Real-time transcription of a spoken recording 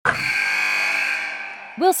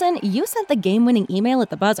Wilson, you sent the game-winning email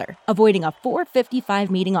at the buzzer, avoiding a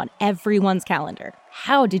 4:55 meeting on everyone's calendar.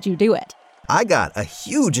 How did you do it? I got a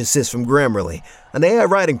huge assist from Grammarly, an AI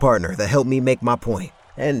writing partner that helped me make my point.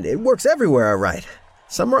 And it works everywhere I write.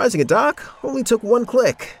 Summarizing a doc only took one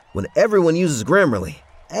click. When everyone uses Grammarly,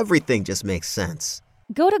 everything just makes sense.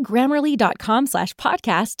 Go to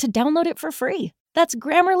Grammarly.com/podcast to download it for free. That's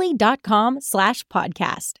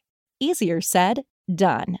Grammarly.com/podcast. Easier said,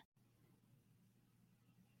 done.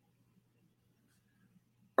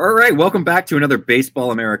 All right, welcome back to another Baseball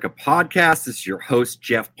America podcast. This is your host,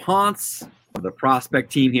 Jeff Ponce of the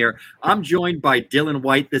Prospect team here. I'm joined by Dylan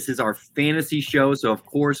White. This is our fantasy show, so of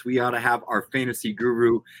course we ought to have our fantasy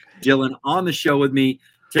guru, Dylan, on the show with me.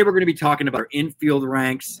 Today we're going to be talking about our infield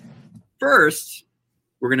ranks. First,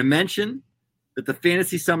 we're going to mention that the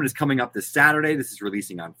Fantasy Summit is coming up this Saturday. This is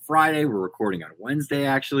releasing on Friday. We're recording on Wednesday,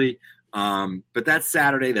 actually. But that's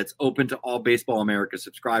Saturday. That's open to all Baseball America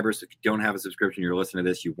subscribers. So if you don't have a subscription, you're listening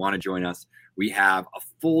to this, you want to join us. We have a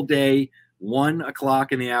full day, 1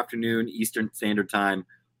 o'clock in the afternoon, Eastern Standard Time,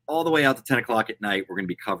 all the way out to 10 o'clock at night. We're going to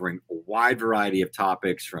be covering a wide variety of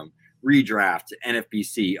topics from redraft to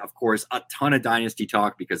NFBC. Of course, a ton of dynasty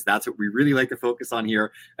talk because that's what we really like to focus on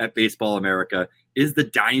here at Baseball America is the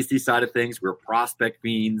dynasty side of things. We're prospect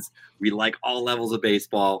fiends. We like all levels of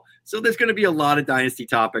baseball. So there's going to be a lot of dynasty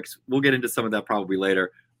topics. We'll get into some of that probably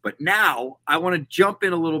later. But now I want to jump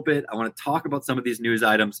in a little bit. I want to talk about some of these news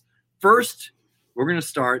items. First, we're going to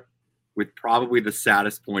start with probably the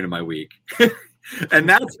saddest point of my week. And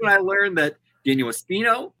that's when I learned that Daniel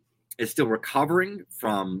Espino is still recovering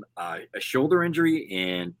from a shoulder injury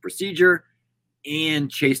and procedure. And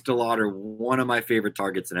Chase DeLauder, one of my favorite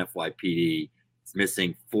targets in FYPD, is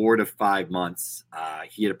missing 4 to 5 months.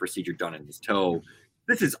 He had a procedure done in his toe.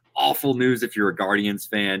 This is awful news if you're a Guardians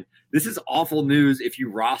fan. This is awful news if you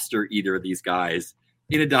roster either of these guys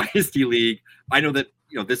in a dynasty league. I know that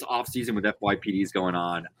this offseason with FYPDs going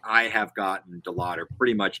on, I have gotten DeLauder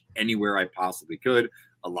pretty much anywhere I possibly could.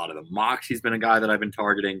 A lot of the mocks, he's been a guy that I've been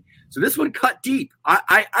targeting. So this one cut deep.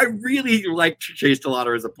 I really like Chase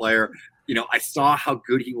DeLauder as a player. I saw how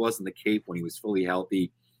good he was in the Cape when he was fully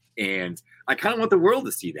healthy. And I kind of want the world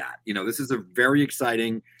to see that. This is a very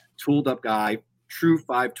exciting, tooled up guy, true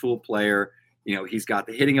 5-tool player. He's got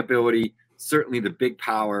the hitting ability, certainly the big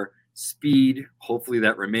power, speed. Hopefully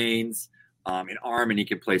that remains, an arm, and he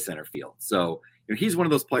can play center field. So he's one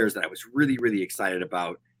of those players that I was really, really excited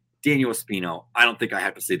about. Daniel Espino, I don't think I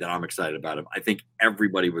have to say that I'm excited about him. I think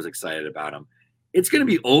everybody was excited about him. It's going to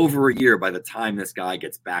be over a year by the time this guy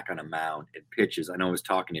gets back on a mound and pitches. I know I was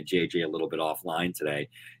talking to JJ a little bit offline today,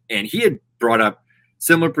 and he had brought up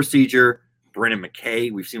similar procedure. Brennan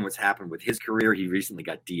McKay, we've seen what's happened with his career. He recently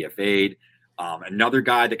got DFA'd. Another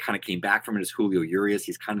guy that kind of came back from it is Julio Urias.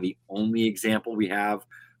 He's kind of the only example we have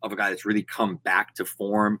of a guy that's really come back to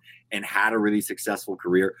form and had a really successful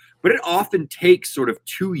career. But it often takes sort of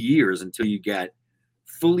 2 years until you get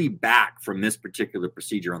fully back from this particular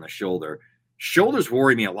procedure on the shoulder. Shoulders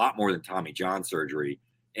worry me a lot more than Tommy John surgery.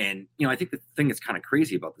 And, I think the thing that's kind of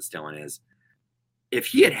crazy about this, Dylan, is if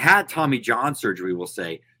he had Tommy John surgery, we'll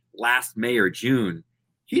say last May or June,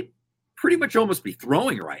 he'd pretty much almost be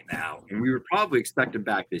throwing right now. And we would probably expect him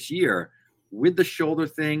back this year. With the shoulder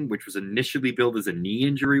thing, which was initially billed as a knee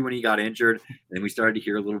injury when he got injured, and then we started to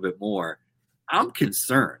hear a little bit more, I'm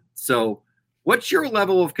concerned. So what's your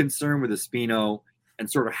level of concern with Espino,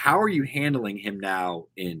 and sort of how are you handling him now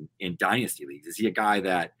in dynasty leagues? Is he a guy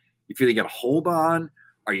that you feel you got a hold on?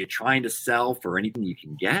 Are you trying to sell for anything you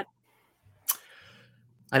can get?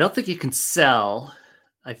 I don't think you can sell.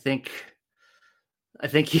 I think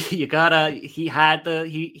he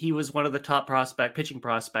was one of the top pitching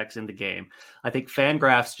prospects in the game. I think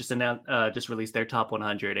Fangraphs just released their top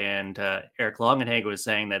 100, and Eric Longenhagen was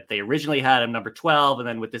saying that they originally had him number 12, and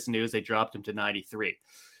then with this news they dropped him to 93.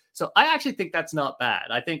 So I actually think that's not bad.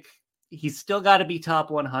 I think he's still got to be top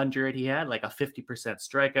 100. He had like a 50%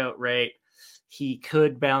 strikeout rate. He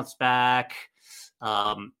could bounce back.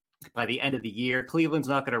 By the end of the year, Cleveland's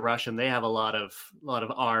not going to rush him. They have a lot of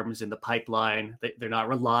arms in the pipeline. They're not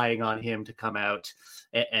relying on him to come out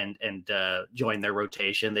and join their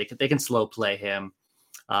rotation. They can slow play him.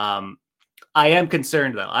 I am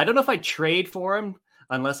concerned though. I don't know if I trade for him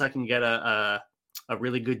unless I can get a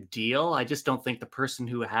really good deal. I just don't think the person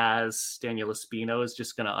who has Daniel Espino is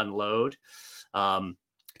just going to unload.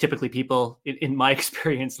 Typically people in my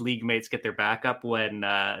experience, league mates get their backup when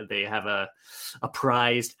they have a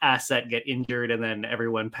prized asset get injured, and then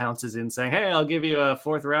everyone pounces in saying, hey, I'll give you a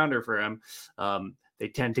 4th rounder for him. they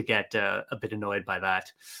tend to get a bit annoyed by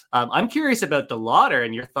that. I'm curious about DeLauder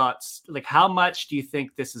and your thoughts. Like, how much do you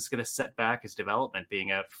think this is going to set back his development being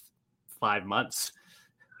out 5 months?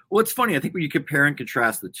 Well, it's funny. I think when you compare and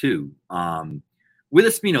contrast the two, with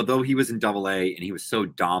Espino, though he was in Double-A and he was so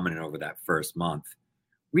dominant over that first month,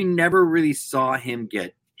 we never really saw him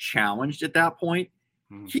get challenged at that point.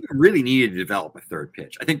 He really needed to develop a third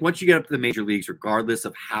pitch. I think once you get up to the major leagues, regardless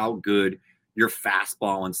of how good your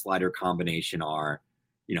fastball and slider combination are,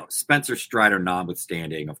 Spencer Strider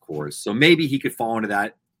notwithstanding, of course. So maybe he could fall into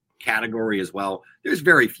that category as well. There's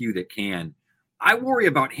very few that can. I worry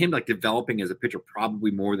about him developing as a pitcher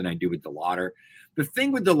probably more than I do with DeLauder. The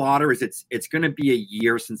thing with DeLauder is it's going to be a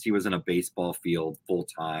year since he was in a baseball field full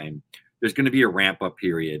time. There's going to be a ramp up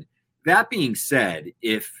period. That being said,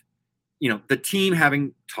 if the team,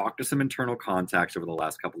 having talked to some internal contacts over the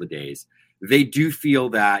last couple of days, they do feel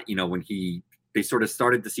that when they sort of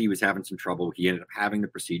started to see he was having some trouble, he ended up having the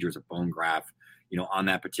procedure as a bone graft, on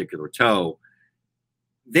that particular toe.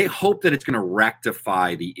 They hope that it's going to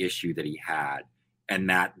rectify the issue that he had, and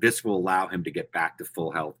that this will allow him to get back to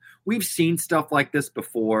full health. We've seen stuff like this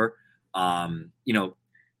before.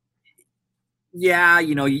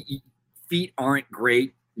 Feet aren't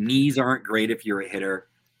great. Knees aren't great if you're a hitter.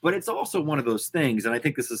 But it's also one of those things, and I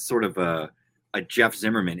think this is sort of a Jeff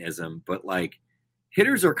Zimmerman-ism, but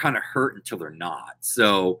hitters are kind of hurt until they're not.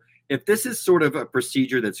 So if this is sort of a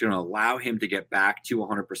procedure that's going to allow him to get back to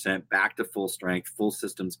 100%, back to full strength, full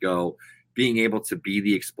systems go, being able to be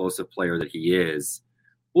the explosive player that he is,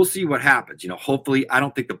 we'll see what happens. Hopefully, I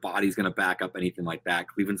don't think the body's going to back up anything like that.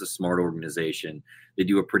 Cleveland's a smart organization. They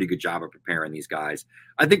do a pretty good job of preparing these guys.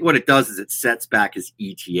 I think what it does is it sets back his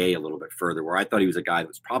ETA a little bit further, where I thought he was a guy that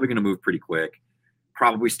was probably going to move pretty quick,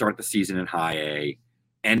 probably start the season in high A,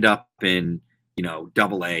 end up in,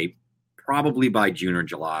 Double-A, probably by June or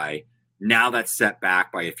July. Now that's set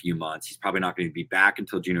back by a few months. He's probably not going to be back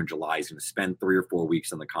until June or July. He's going to spend 3 or 4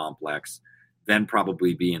 weeks in the complex, then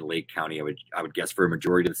probably be in Lake County, I would guess, for a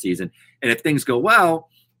majority of the season. And if things go well,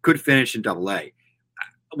 could finish in Double-A.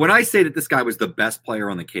 When I say that this guy was the best player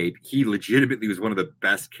on the Cape, he legitimately was one of the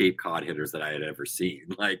best Cape Cod hitters that I had ever seen.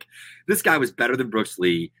 This guy was better than Brooks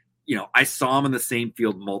Lee. I saw him in the same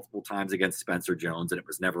field multiple times against Spencer Jones, and it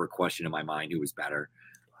was never a question in my mind who was better.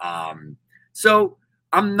 So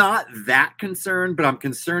I'm not that concerned, but I'm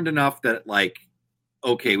concerned enough that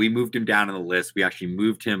okay, we moved him down on the list. We actually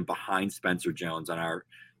moved him behind Spencer Jones on our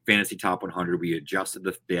Fantasy Top 100. We adjusted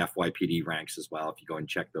the FYPD ranks as well, if you go and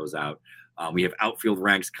check those out. We have outfield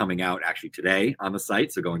ranks coming out actually today on the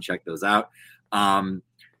site, so go and check those out.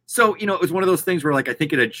 So, it was one of those things where I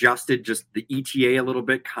think it adjusted just the ETA a little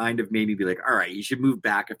bit, kind of made me be all right, you should move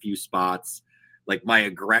back a few spots. My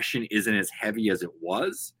aggression isn't as heavy as it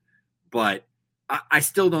was, but I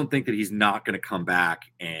still don't think that he's not going to come back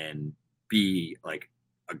and be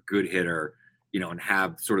a good hitter, and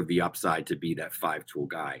have sort of the upside to be that 5-tool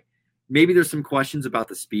guy. Maybe there's some questions about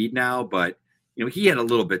the speed now, but he had a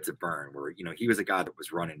little bit to burn where, he was a guy that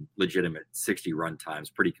was running legitimate 60 run times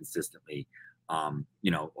pretty consistently,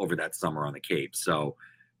 over that summer on the Cape. So,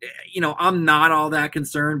 I'm not all that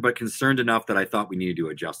concerned, but concerned enough that I thought we needed to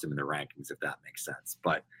adjust him in the rankings, if that makes sense.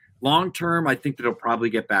 But long term, I think that he'll probably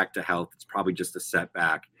get back to health. It's probably just a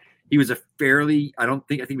setback. He was I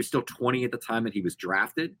think he was still 20 at the time that he was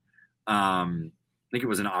drafted. I think it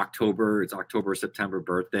was in October. It's October, September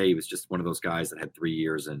birthday. He was just one of those guys that had 3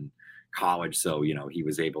 years in college. So, he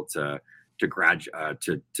was able to graduate,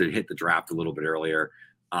 to hit the draft a little bit earlier.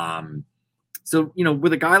 So,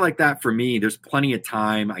 with a guy like that, for me, there's plenty of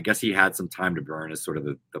time. I guess he had some time to burn is sort of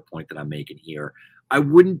the point that I'm making here. I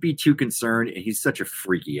wouldn't be too concerned. And he's such a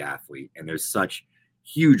freaky athlete, and there's such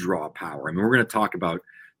huge raw power. I mean, we're going to talk about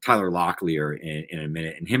Tyler Locklear in a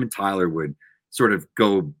minute, and him and Tyler would sort of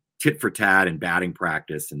go tit for tat in batting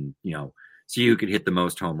practice and, see who could hit the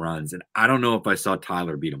most home runs. And I don't know if I saw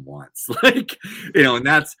Tyler beat him once, and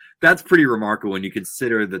that's pretty remarkable when you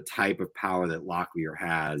consider the type of power that Locklear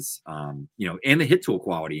has, and the hit tool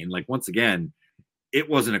quality. And once again, it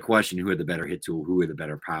wasn't a question who had the better hit tool, who had the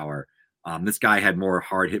better power. This guy had more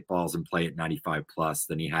hard hit balls in play at 95 plus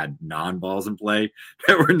than he had non-balls in play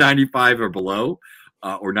that were 95 or below,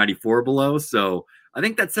 or 94 or below. So I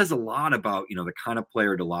think that says a lot about, the kind of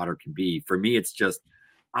player DeLauder can be. For me, it's just,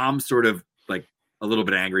 I'm sort of a little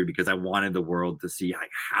bit angry because I wanted the world to see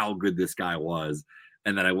how good this guy was,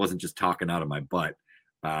 and that I wasn't just talking out of my butt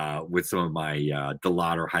with some of my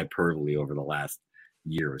DeLauder hyperbole over the last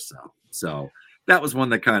year or so. So that was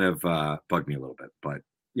one that kind of bugged me a little bit. But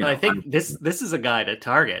I think this is a guy to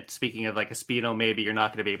target. Speaking of Espino, maybe you're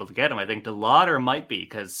not going to be able to get him. I think DeLauder might be,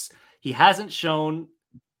 because he hasn't shown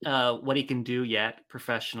what he can do yet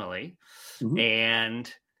professionally. Mhm.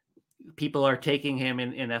 And people are taking him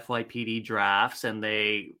in FYPD drafts, and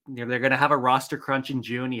they're going to have a roster crunch in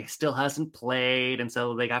June. He still hasn't played, and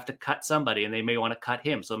so they have to cut somebody, and they may want to cut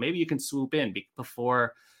him. So maybe you can swoop in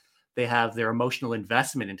before they have their emotional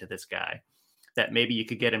investment into this guy, that maybe you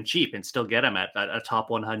could get him cheap and still get him at a top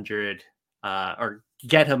 100, or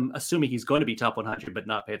get him assuming he's going to be top 100, but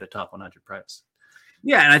not pay the top 100 price.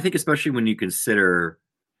 Yeah, and I think especially when you consider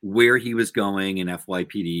where he was going in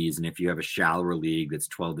FYPDs, and if you have a shallower league that's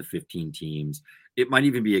 12 to 15 teams, it might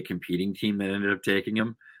even be a competing team that ended up taking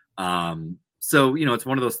him. So, it's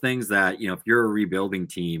one of those things that, if you're a rebuilding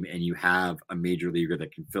team and you have a major leaguer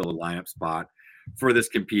that can fill a lineup spot for this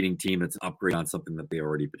competing team that's an upgrade on something that they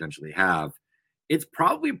already potentially have, it's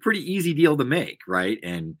probably a pretty easy deal to make, right?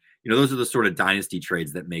 And, those are the sort of dynasty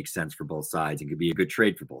trades that make sense for both sides and could be a good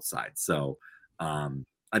trade for both sides. So,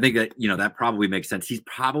 I think that, that probably makes sense. He's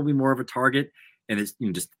probably more of a target, and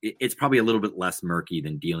it's probably a little bit less murky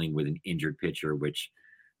than dealing with an injured pitcher, which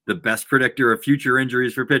the best predictor of future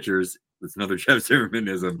injuries for pitchers, that's another Jeff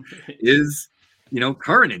Zimmermanism, is,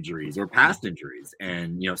 current injuries or past injuries.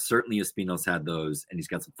 And, certainly Espino's had those, and he's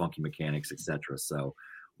got some funky mechanics, etc. So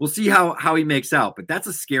we'll see how he makes out, but that's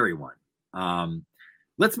a scary one.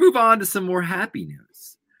 Let's move on to some more happy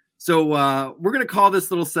news. So we're going to call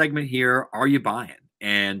this little segment here, Are You Buying?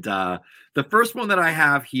 And the first one that I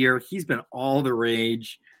have here, he's been all the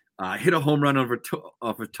rage. Hit a home run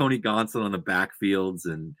off of Tony Gonsolin on the backfields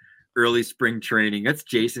and early spring training. That's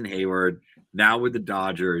Jason Heyward, now with the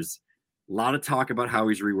Dodgers. A lot of talk about how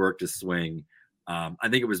he's reworked his swing. I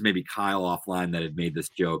think it was maybe Kyle offline that had made this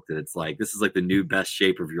joke that it's like, this is like the new best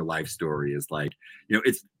shape of your life story. Is like,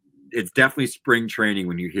 it's definitely spring training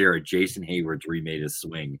when you hear a Jason Heyward's remade his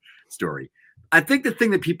swing story. I think the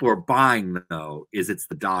thing that people are buying, though, is it's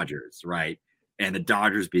the Dodgers, right? And the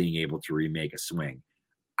Dodgers being able to remake a swing.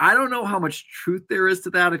 I don't know how much truth there is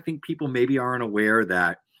to that. I think people maybe aren't aware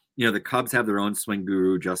that, the Cubs have their own swing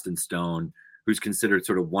guru, Justin Stone, who's considered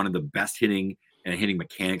sort of one of the best hitting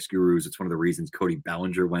mechanics gurus. It's one of the reasons Cody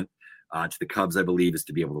Bellinger went to the Cubs, I believe, is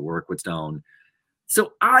to be able to work with Stone.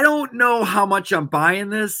 So I don't know how much I'm buying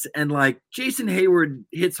this. And like Jason Heyward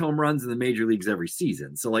hits home runs in the major leagues every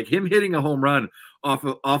season. So like him hitting a home run off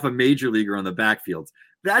a major leaguer on the backfields,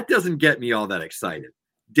 that doesn't get me all that excited.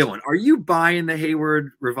 Dylan, are you buying the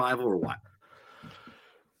Heyward revival or what?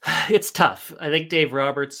 It's tough. I think Dave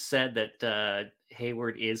Roberts said that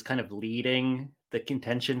Heyward is kind of leading the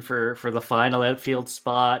contention for the final outfield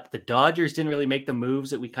spot. The Dodgers didn't really make the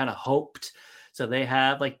moves that we kind of hoped. So they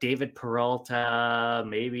have like David Peralta,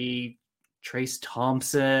 maybe Trace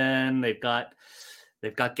Thompson. They've got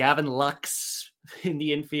Gavin Lux in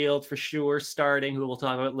the infield for sure, starting, who we'll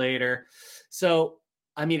talk about later. So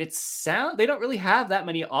I mean, they don't really have that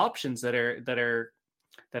many options that are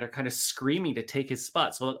kind of screaming to take his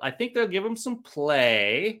spot. So I think they'll give him some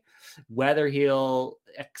play. Whether he'll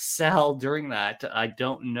excel during that, I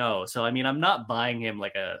don't know. So I mean, I'm not buying him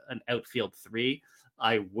like an outfield 3.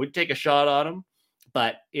 I would take a shot on him,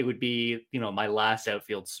 but it would be, my last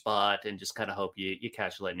outfield spot, and just kind of hope you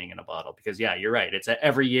catch lightning in a bottle. Because yeah, you're right. It's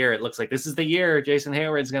every year. It looks like this is the year Jason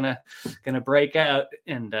Heyward's gonna break out,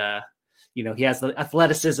 and he has the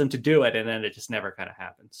athleticism to do it, and then it just never kind of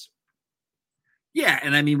happens. Yeah,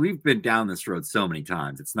 and I mean, we've been down this road so many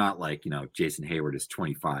times. It's not like, Jason Heyward is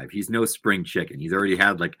 25. He's no spring chicken. He's already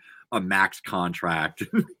had like a max contract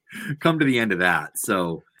come to the end of that.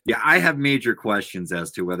 So yeah, I have major questions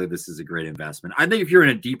as to whether this is a great investment. I think if you're in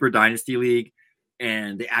a deeper dynasty league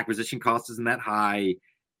and the acquisition cost isn't that high,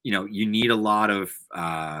 you need a lot of,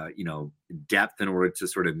 depth in order to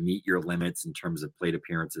sort of meet your limits in terms of plate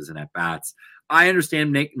appearances and at bats. I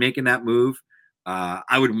understand making that move.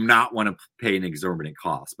 I would not want to pay an exorbitant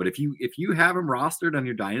cost, but if you have him rostered on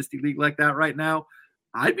your dynasty league like that right now,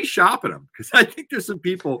 I'd be shopping him, because I think there's some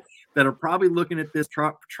people that are probably looking at this,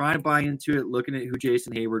 trying to buy into it, looking at who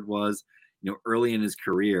Jason Heyward was, early in his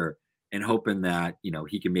career, and hoping that,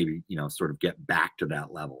 he can maybe, sort of get back to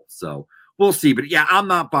that level. So we'll see. But yeah, I'm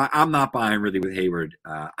not buying really with Heyward.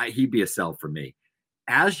 He'd be a sell for me.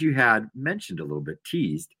 As you had mentioned a little bit,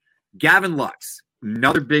 teased, Gavin Lux,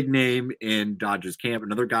 another big name in Dodgers camp,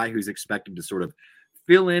 another guy who's expected to sort of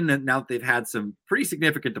fill in now that they've had some pretty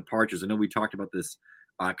significant departures. I know we talked about this,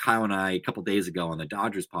 Kyle and I, a couple days ago on the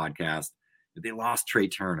Dodgers podcast. They lost Trey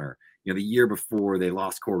Turner. The year before they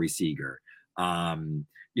lost Corey Seager.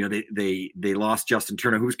 They lost Justin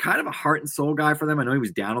Turner, who was kind of a heart and soul guy for them. I know he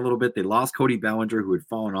was down a little bit. They lost Cody Bellinger, who had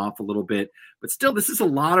fallen off a little bit. But still, this is a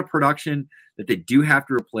lot of production that they do have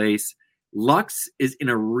to replace. Lux is in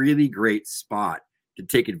a really great spot to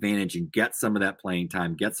take advantage and get some of that playing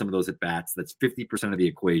time, get some of those at-bats. That's 50% of the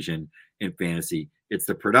equation in fantasy. It's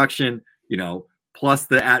the production, plus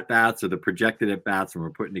the at-bats or the projected at-bats when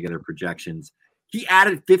we're putting together projections. He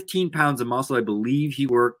added 15 pounds of muscle. I believe he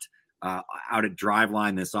worked out at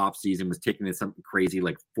Driveline this offseason, was taking in something crazy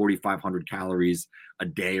like 4,500 calories a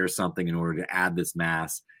day or something in order to add this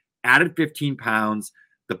mass. Added 15 pounds.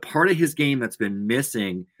 The part of his game that's been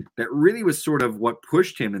missing that really was sort of what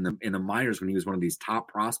pushed him in the minors when he was one of these top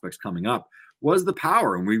prospects coming up was the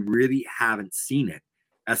power, and we really haven't seen it.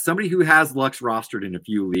 As somebody who has Lux rostered in a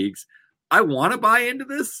few leagues, I want to buy into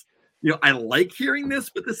this. I like hearing this,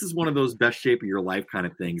 but this is one of those best shape of your life kind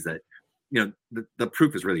of things that, the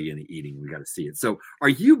proof is really in the eating. We got to see it. So are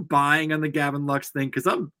you buying on the Gavin Lux thing? Because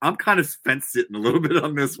I'm kind of fence sitting a little bit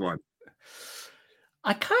on this one.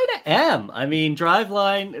 I kind of am. I mean,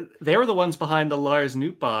 Driveline, they were the ones behind the Lars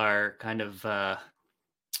Nootbaar kind of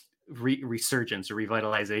resurgence or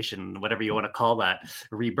revitalization, whatever you want to call that,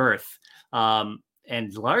 rebirth.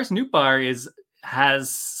 And Lars Nootbaar has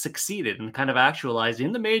succeeded and kind of actualized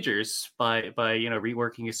in the majors by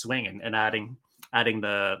reworking his swing and adding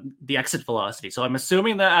the exit velocity. So I'm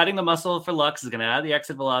assuming that adding the muscle for Lux is going to add the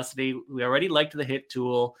exit velocity. We already liked the hit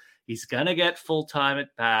tool. He's going to get full time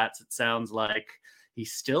at bats. It sounds like.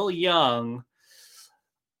 He's still young.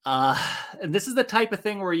 And this is the type of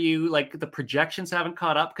thing where the projections haven't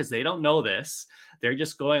caught up because they don't know this. They're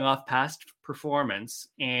just going off past performance.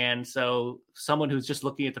 And so someone who's just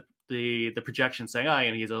looking at the projection saying,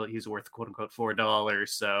 and he's worth quote unquote $4.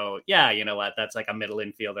 So yeah, you know what? That's like a middle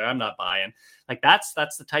infielder. I'm not buying. Like that's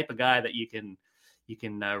the type of guy that you can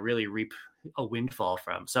really reap a windfall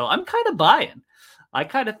from. So I'm kind of buying. I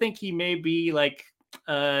kind of think he may be like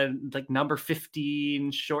number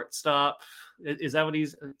 15 shortstop. Is that what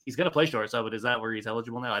he's going to play shortstop? But is that where he's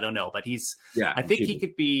eligible now? I don't know, but I think he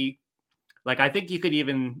could be I think you could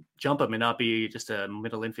even jump him and not be just a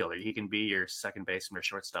middle infielder. He can be your second baseman or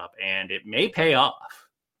shortstop, and it may pay off.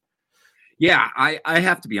 Yeah, I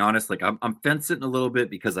have to be honest. I'm fence-sitting a little bit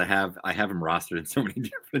because I have him rostered in so many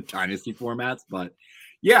different dynasty formats. But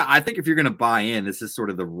yeah, I think if you're going to buy in, this is sort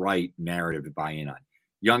of the right narrative to buy in on.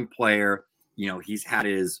 Young player. He's had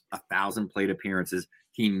his 1,000 plate appearances.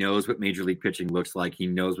 He knows what major league pitching looks like. He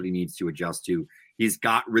knows what he needs to adjust to. He's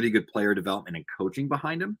got really good player development and coaching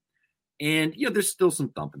behind him. And, there's still some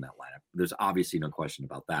thump in that lineup. There's obviously no question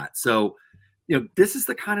about that. So, this is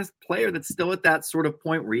the kind of player that's still at that sort of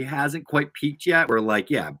point where he hasn't quite peaked yet. We're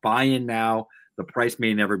buy in now. The price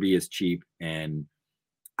may never be as cheap. And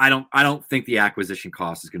I don't think the acquisition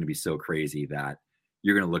cost is going to be so crazy that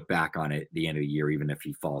you're going to look back on it at the end of the year, even if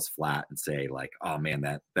he falls flat and say oh man,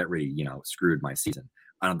 that really, screwed my season.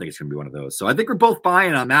 I don't think it's going to be one of those. So I think we're both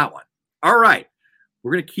buying on that one. All right.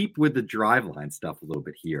 We're going to keep with the Driveline stuff a little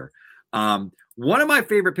bit here. One of my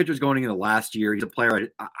favorite pitchers going into last year, he's a player.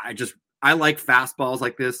 I like fastballs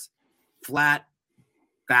like this, flat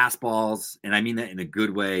fastballs. And I mean that in a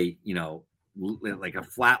good way, like a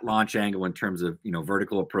flat launch angle in terms of,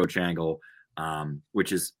 vertical approach angle,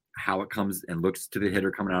 which is how it comes and looks to the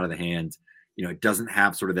hitter coming out of the hand. It doesn't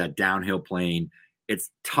have sort of that downhill plane.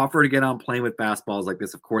 It's tougher to get on plane with fastballs like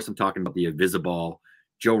this. Of course, I'm talking about the Invisiball,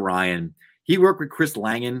 Joe Ryan. He worked with Chris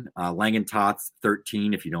Langen, Langen Tots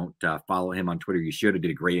 13. If you don't follow him on Twitter, you should. I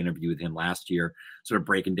did a great interview with him last year, sort of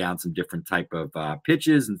breaking down some different type of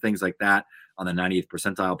pitches and things like that on the 90th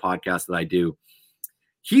percentile podcast that I do.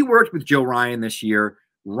 He worked with Joe Ryan this year.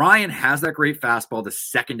 Ryan has that great fastball. The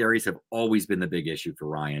secondaries have always been the big issue for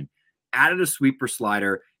Ryan. Added a sweeper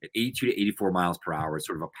slider at 82 to 84 miles per hour,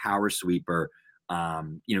 sort of a power sweeper,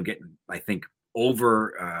 getting, I think,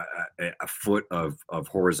 over a foot of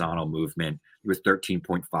horizontal movement. It was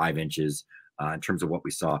 13.5 inches in terms of what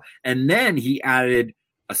we saw. And then he added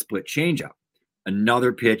a split changeup,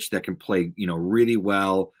 another pitch that can play, really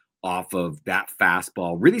well off of that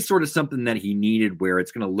fastball, really sort of something that he needed where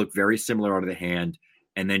it's going to look very similar out of the hand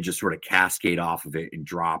and then just sort of cascade off of it and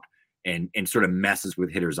drop and sort of messes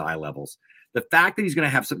with hitters' eye levels. The fact that he's going to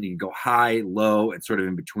have something you can go high, low, and sort of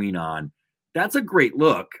in between on, that's a great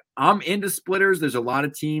look. I'm into splitters. There's a lot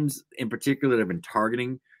of teams in particular that have been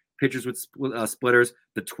targeting pitchers with splitters.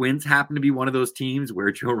 The Twins happen to be one of those teams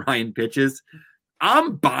where Joe Ryan pitches.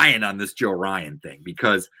 I'm buying on this Joe Ryan thing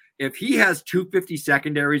because if he has 250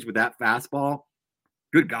 secondaries with that fastball,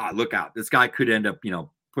 good God, look out. This guy could end up,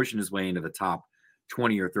 pushing his way into the top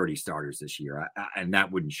 20 or 30 starters this year. And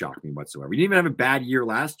that wouldn't shock me whatsoever. He didn't even have a bad year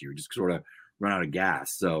last year, just sort of run out of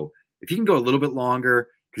gas. So if he can go a little bit longer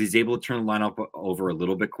because he's able to turn the lineup over a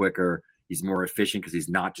little bit quicker, he's more efficient because he's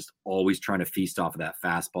not just always trying to feast off of that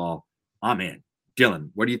fastball, I'm in.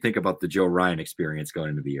 Dylan, what do you think about the Joe Ryan experience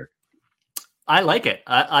going into the year? I like it.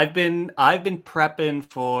 I've been prepping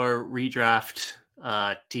for redraft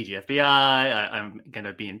TGFBI. I'm going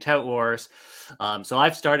to be in Tout Wars. So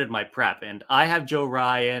I've started my prep, and I have Joe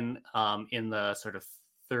Ryan in the sort of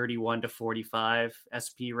 31 to 45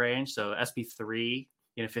 SP range. So SP3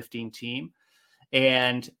 in a 15 team.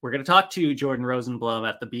 And we're going to talk to Jordan Rosenblum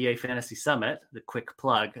at the BA Fantasy Summit, the quick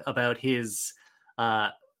plug, about his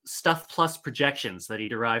Stuff Plus projections that he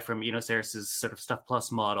derived from Enosaris's sort of Stuff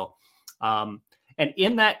Plus model. And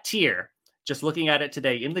in that tier, just looking at it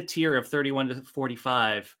today, in the tier of 31 to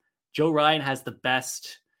 45, Joe Ryan has the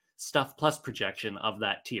best Stuff Plus projection of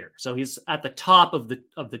that tier. So he's at the top of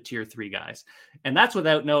the tier 3 guys. And that's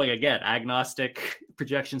without knowing, again, agnostic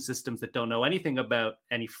projection systems that don't know anything about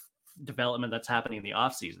any development that's happening in the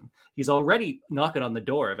offseason. He's already knocking on the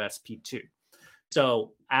door of SP2.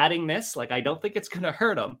 So adding this, like, I don't think it's going to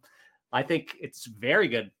hurt him. I think it's very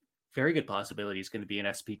good possibility he's going to be in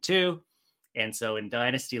SP2. And so in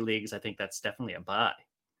dynasty leagues, I think that's definitely a buy.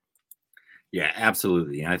 Yeah,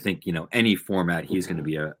 absolutely. And I think, any format, he's going to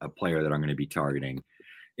be a player that I'm going to be targeting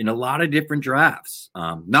in a lot of different drafts.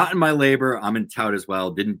 Not in my labor. I'm in Tout as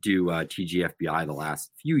well. Didn't do TGFBI the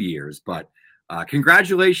last few years, but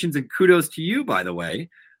congratulations and kudos to you, by the way.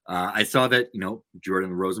 I saw that,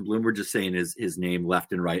 Jordan Rosenblum, we're just saying his name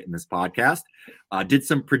left and right in this podcast, did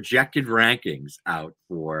some projected rankings out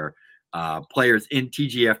for players in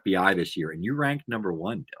TGFBI this year, and you ranked number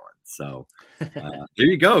 1, Dylan. So there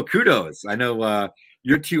you go. Kudos. I know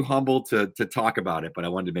you're too humble to talk about it, but I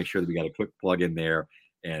wanted to make sure that we got a quick plug in there.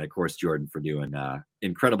 And of course, Jordan for doing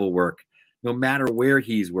incredible work, no matter where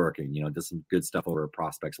he's working, does some good stuff over at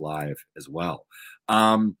Prospects Live as well.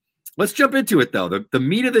 Let's jump into it, though. The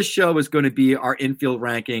meat of this show is going to be our infield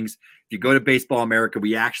rankings. If you go to Baseball America,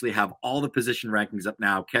 we actually have all the position rankings up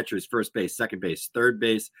now. Catchers, first base, second base, third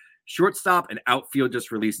base, shortstop, and outfield just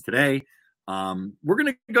released today. We're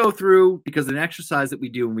going to go through, because an exercise that we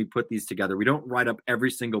do when we put these together, we don't write up every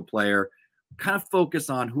single player, kind of focus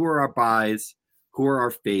on who are our buys, who are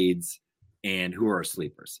our fades, and who are our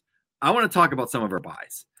sleepers. I want to talk about some of our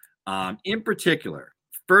buys. In particular,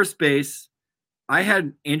 first base, I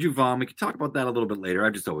had Andrew Vaughn. We could talk about that a little bit later.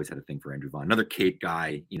 I've just always had a thing for Andrew Vaughn. Another Cape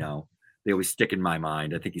guy, they always stick in my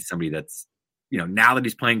mind. I think he's somebody that's, now that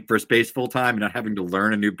he's playing first base full time and not having to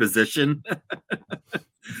learn a new position,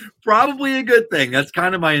 probably a good thing. That's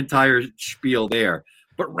kind of my entire spiel there.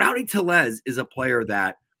 But Rowdy Tellez is a player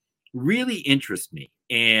that really interests me.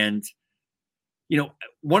 And,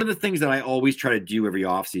 one of the things that I always try to do every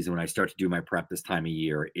offseason when I start to do my prep this time of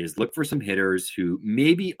year is look for some hitters who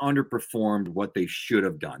maybe underperformed what they should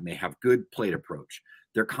have done. They have good plate approach.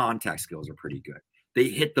 Their contact skills are pretty good. They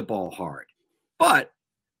hit the ball hard. But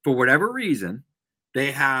for whatever reason,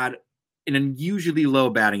 they had an unusually low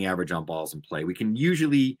batting average on balls in play. We can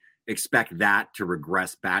usually expect that to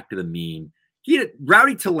regress back to the mean.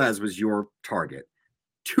 Rowdy Tellez was your target.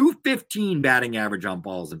 215 batting average on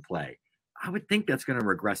balls in play. I would think that's going to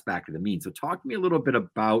regress back to the mean. So talk to me a little bit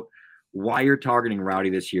about why you're targeting Rowdy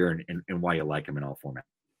this year and why you like him in all formats.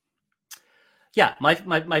 Yeah,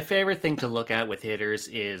 my favorite thing to look at with hitters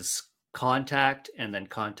is contact and then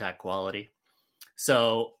contact quality.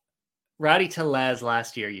 So Rowdy Tellez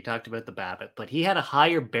last year, you talked about the BABIP, but he had a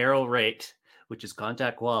higher barrel rate, which is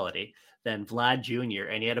contact quality, than Vlad Jr.,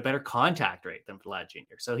 and he had a better contact rate than Vlad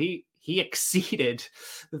Jr. So he exceeded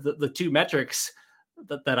the two metrics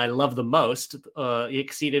that I love the most. He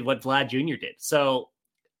exceeded what Vlad Jr. did. So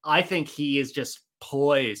I think he is just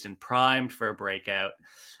poised and primed for a breakout.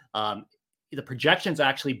 The projections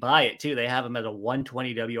actually buy it too. They have him at a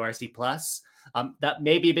 120 WRC plus. That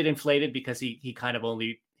may be a bit inflated because he kind of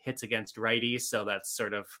only hits against righties. So that's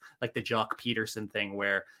sort of like the Jock Peterson thing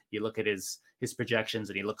where you look at his projections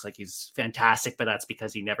and he looks like he's fantastic, but that's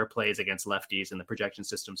because he never plays against lefties and the projection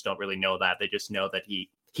systems don't really know that. They just know that he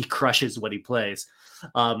crushes what he plays.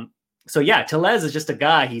 So yeah, Tellez is just a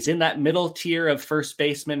guy. He's in that middle tier of first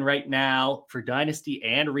baseman right now for dynasty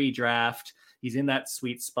and redraft. He's in that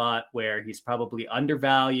sweet spot where he's probably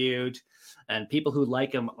undervalued and people who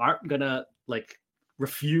like him aren't going to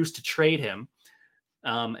refuse to trade him.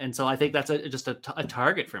 And so I think that's just a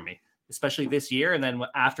target for me, especially this year. And then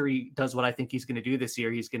after he does what I think he's going to do this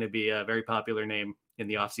year, he's going to be a very popular name in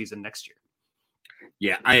the offseason next year.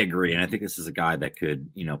 Yeah, I agree. And I think this is a guy that could,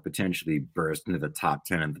 potentially burst into the top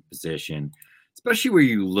 10 of the position, especially where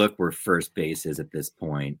you look where first base is at this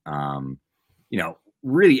point.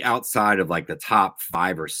 Really outside of the top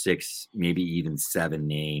 5 or 6, maybe even 7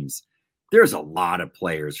 names, there's a lot of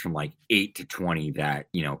players from 8 to 20 that,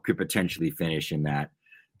 could potentially finish in that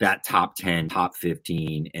top 10, top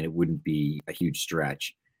 15, and it wouldn't be a huge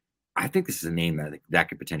stretch. I think this is a name that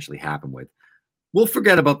could potentially happen with. we'll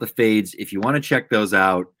forget about the fades. If you want to check those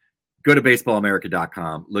out, go to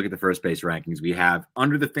baseballamerica.com. Look at the first base rankings. We have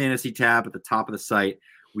under the fantasy tab at the top of the site,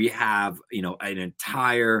 we have, an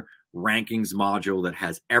entire rankings module that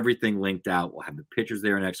has everything linked out. We'll have the pitchers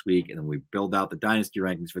there next week, and then we build out the dynasty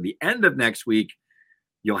rankings for the end of next week.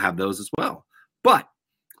 You'll have those as well. But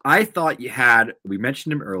I thought we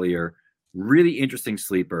mentioned him earlier, really interesting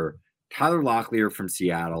sleeper, Tyler Locklear from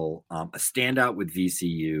Seattle, a standout with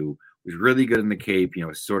VCU, was really good in the Cape,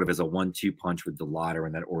 sort of as a 1-2 punch with DeLauder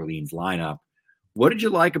in that Orleans lineup. What did you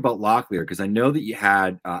like about Locklear? Because I know that you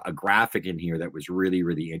had a graphic in here that was really,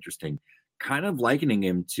 really interesting, kind of likening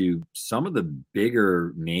him to some of the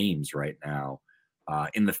bigger names right now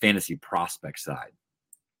in the fantasy prospect side.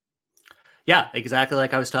 Yeah, exactly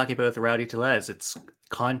like I was talking about with Rowdy Tellez. It's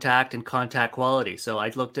contact and contact quality. So I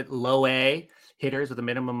looked at low A hitters with a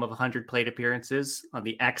minimum of 100 plate appearances. On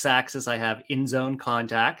the X-axis, I have in-zone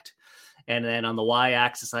contact. And then on the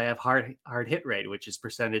Y-axis, I have hard hit rate, which is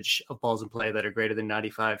percentage of balls in play that are greater than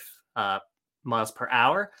 95 miles per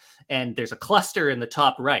hour. And there's a cluster in the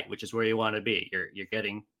top right, which is where you want to be.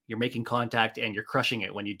 You're making contact and you're crushing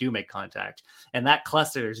it when you do make contact. And that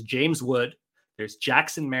cluster, there's James Wood, there's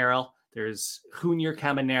Jackson Merrill, there's Junior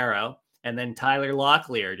Caminero, and then Tyler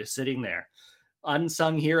Locklear just sitting there.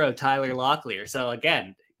 Unsung hero, Tyler Locklear. So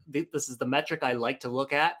again, this is the metric I like to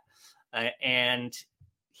look at. And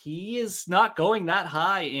he is not going that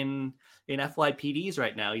high in FYPDs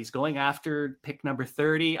right now. He's going after pick number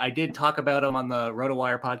 30. I did talk about him on the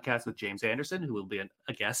RotoWire podcast with James Anderson, who will be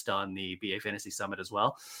a guest on the BA Fantasy Summit as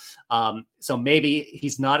well. So maybe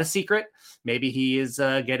he's not a secret. Maybe he is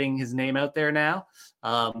getting his name out there now.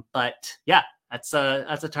 But yeah, that's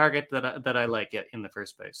a target that I like in the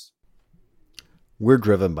first place. We're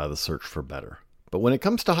driven by the search for better. But when it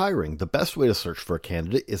comes to hiring, the best way to search for a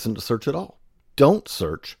candidate isn't to search at all. Don't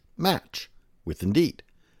search, match with Indeed.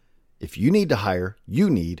 If you need to hire, you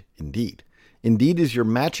need Indeed. Indeed is your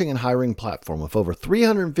matching and hiring platform with over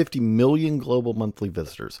 350 million global monthly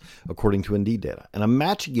visitors, according to Indeed data, and a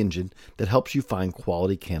matching engine that helps you find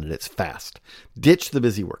quality candidates fast. Ditch the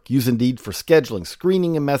busy work. Use Indeed for scheduling,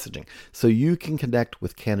 screening, and messaging so you can connect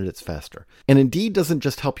with candidates faster. And Indeed doesn't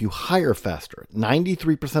just help you hire faster.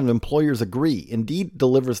 93% of employers agree Indeed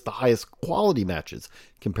delivers the highest quality matches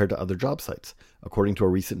compared to other job sites, according to a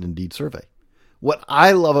recent Indeed survey. What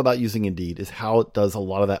I love about using Indeed is how it does a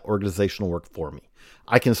lot of that organizational work for me.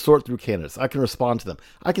 I can sort through candidates. I can respond to them.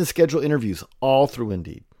 I can schedule interviews all through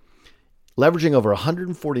Indeed. Leveraging over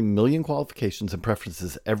 140 million qualifications and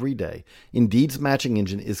preferences every day, Indeed's matching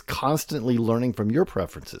engine is constantly learning from your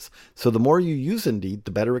preferences. So the more you use Indeed,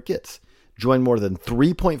 the better it gets. Join more than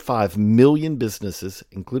 3.5 million businesses,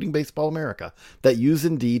 including Baseball America, that use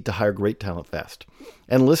Indeed to hire great talent fast.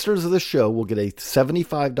 And listeners of the show will get a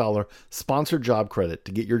 $75 sponsored job credit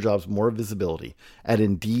to get your jobs more visibility at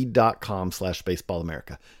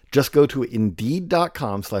Indeed.com/BaseballAmerica. Just go to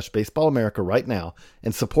Indeed.com/BaseballAmerica right now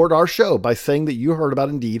and support our show by saying that you heard about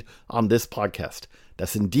Indeed on this podcast.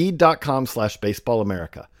 That's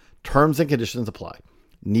Indeed.com/BaseballAmerica. Terms and conditions apply.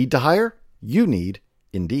 Need to hire? You need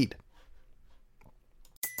Indeed.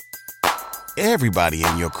 Everybody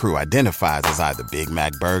in your crew identifies as either Big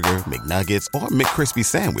Mac Burger, McNuggets, or McCrispy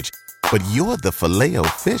Sandwich. But you're the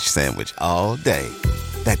Filet-O-Fish Sandwich all day.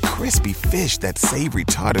 That crispy fish, that savory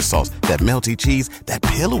tartar sauce, that melty cheese, that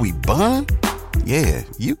pillowy bun. Yeah,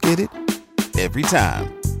 you get it. Every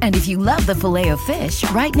time. And if you love the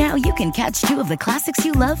Filet-O-Fish, right now you can catch two of the classics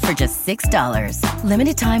you love for just $6.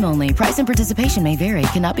 Limited time only. Price and participation may vary.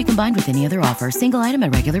 Cannot be combined with any other offer. Single item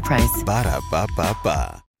at regular price.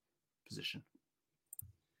 Ba-da-ba-ba-ba. Position.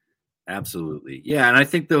 Absolutely. Yeah, and I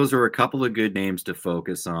think those are a couple of good names to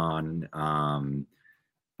focus on.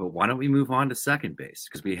 But why don't we move on to second base?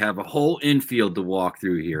 Because we have a whole infield to walk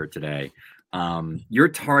through here today. Your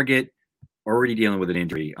target already dealing with an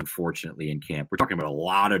injury, unfortunately, in camp. We're talking about a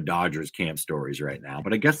lot of Dodgers camp stories right now,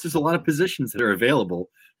 but I guess there's a lot of positions that are available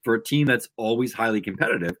for a team that's always highly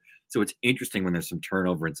competitive. So it's interesting when there's some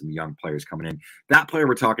turnover and some young players coming in. That player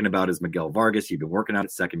we're talking about is Miguel Vargas. He's been working out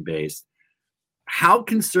at second base. How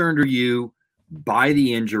concerned are you by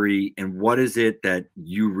the injury, and what is it that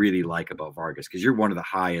you really like about Vargas? Because you're one of the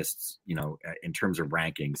highest, in terms of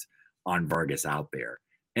rankings on Vargas out there.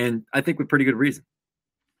 And I think with pretty good reason.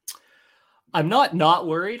 I'm not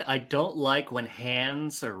worried. I don't like when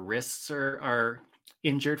hands or wrists are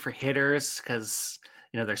injured for hitters because,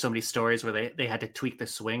 there's so many stories where they had to tweak the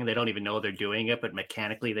swing. They don't even know they're doing it, but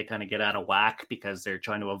mechanically they kind of get out of whack because they're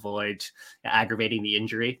trying to avoid aggravating the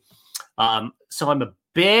injury. So I'm a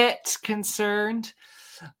bit concerned.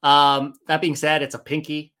 That being said, it's a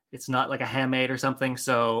pinky. It's not like a hamate or something.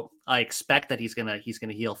 So I expect that he's gonna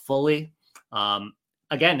heal fully.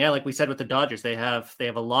 Again, yeah, like we said with the Dodgers, they have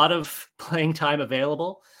a lot of playing time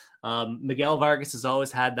available. Miguel Vargas has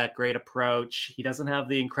always had that great approach. He doesn't have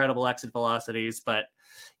the incredible exit velocities, but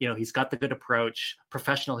he's got the good approach.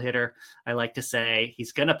 Professional hitter, I like to say.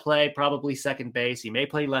 He's going to play probably second base. He may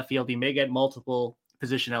play left field. He may get multiple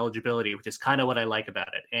position eligibility, which is kind of what I like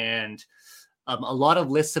about it. And a lot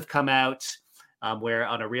of lists have come out where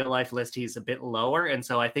on a real life list, he's a bit lower. And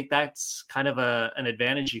so I think that's kind of an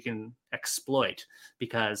advantage you can exploit,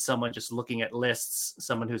 because someone just looking at lists,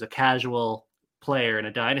 someone who's a casual player in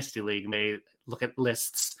a dynasty league may look at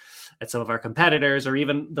lists at some of our competitors or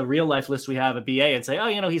even the real life list we have at BA and say,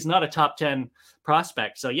 oh, he's not a top 10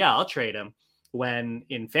 prospect. So yeah, I'll trade him. When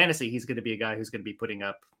in fantasy, he's going to be a guy who's going to be putting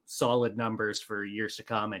up solid numbers for years to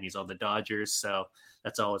come. And he's on the Dodgers. So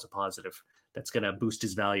that's always a positive. That's going to boost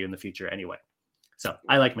his value in the future anyway. So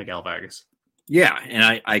I like Miguel Vargas. Yeah,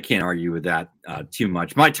 and I can't argue with that too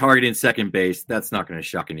much. My target in second base, that's not going to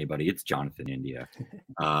shock anybody. It's Jonathan India.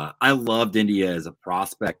 I loved India as a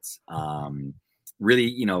prospect.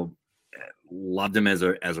 Really, loved him as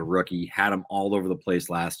a rookie. Had him all over the place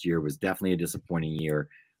last year. Was definitely a disappointing year.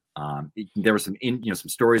 There were some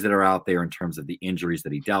stories that are out there in terms of the injuries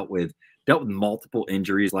that he dealt with. Dealt with multiple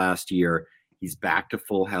injuries last year. He's back to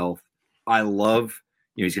full health. I love.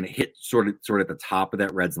 He's going to hit sort of at the top of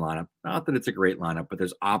that Reds lineup. Not that it's a great lineup, but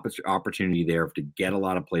there's opportunity there to get a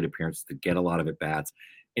lot of plate appearances, to get a lot of at-bats.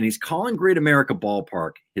 And he's calling Great America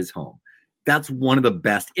Ballpark his home. That's one of the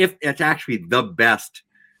best, if it's actually the best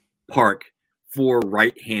park for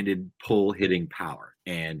right-handed pull hitting power.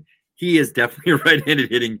 And he is definitely a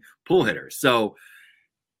right-handed hitting pull hitter. So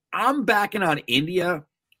I'm backing on India.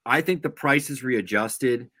 I think the price is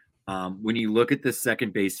readjusted. When you look at the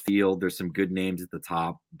second base field, there's some good names at the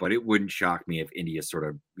top, but it wouldn't shock me if India sort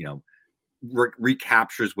of,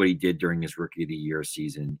 recaptures what he did during his Rookie of the Year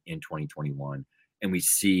season in 2021. And we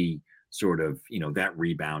see sort of, that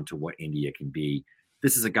rebound to what India can be.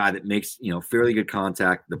 This is a guy that makes, fairly good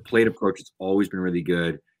contact. The plate approach has always been really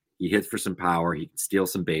good. He hits for some power. He can steal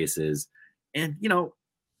some bases. And,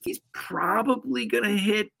 he's probably going to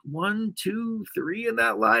hit 1, 2, 3 in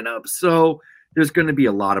that lineup. So there's going to be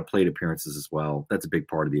a lot of plate appearances as well. That's a big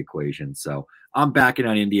part of the equation. So I'm backing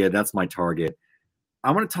on India. That's my target.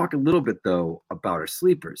 I want to talk a little bit, though, about our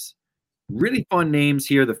sleepers. Really fun names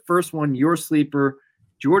here. The first one, your sleeper,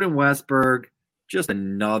 Jordan Westburg, just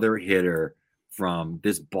another hitter from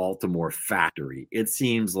this Baltimore factory. It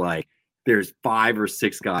seems like there's 5 or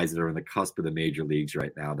 6 guys that are on the cusp of the major leagues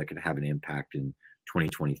right now that can have an impact in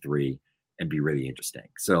 2023 and be really interesting.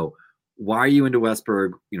 So why are you into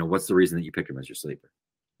Westburg? What's the reason that you picked him as your sleeper?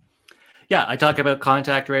 Yeah, I talk about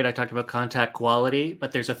contact rate. I talked about contact quality,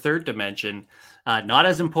 but there's a third dimension, not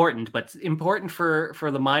as important, but important for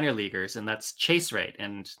the minor leaguers, and that's chase rate.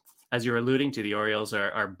 And as you're alluding to, the Orioles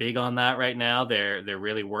are big on that right now. They're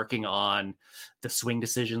really working on the swing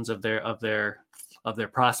decisions of their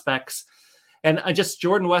prospects. And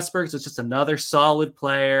Jordan Westburg is just another solid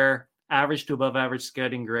player. Average to above average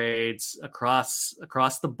scouting grades across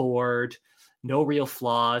the board, no real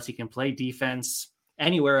flaws. He can play defense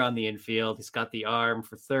anywhere on the infield. He's got the arm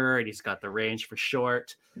for third. He's got the range for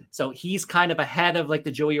short. So he's kind of ahead of like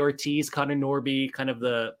the Joey Ortiz, Connor Norby, kind of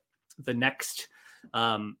the next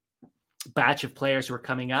batch of players who are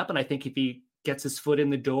coming up. And I think if he gets his foot in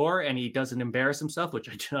the door and he doesn't embarrass himself, which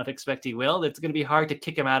I do not expect he will, it's going to be hard to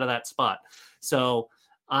kick him out of that spot. So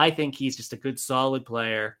I think he's just a good, solid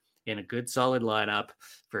player in a good, solid lineup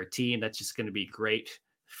for a team that's just going to be great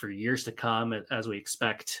for years to come, as we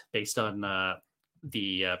expect, based on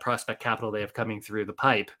the prospect capital they have coming through the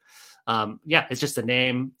pipe. It's just a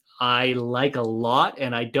name I like a lot,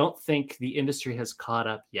 and I don't think the industry has caught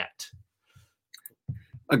up yet.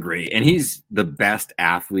 Agree. And he's the best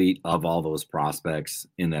athlete of all those prospects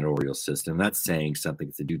in that Orioles system. That's saying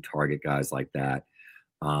something to do target guys like that.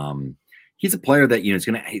 He's a player that, he's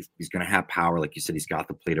going to have power. Like you said, he's got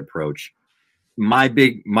the plate approach. My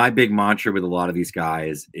big mantra with a lot of these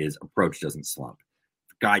guys is approach doesn't slump.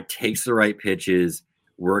 The guy takes the right pitches,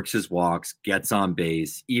 works his walks, gets on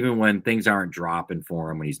base. Even when things aren't dropping for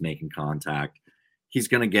him, when he's making contact, he's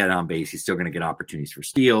going to get on base. He's still going to get opportunities for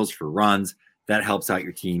steals, for runs. That helps out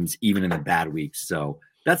your teams, even in the bad weeks. So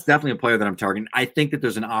that's definitely a player that I'm targeting. I think that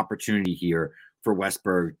there's an opportunity here for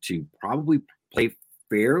Westburg to probably play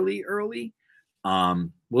fairly early.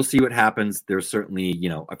 We'll see what happens. There's certainly,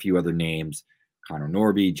 a few other names, Connor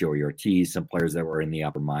Norby, Joey Ortiz, some players that were in the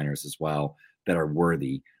upper minors as well that are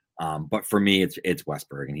worthy. But for me, it's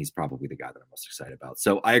Westburg, and he's probably the guy that I'm most excited about.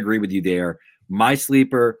 So I agree with you there. My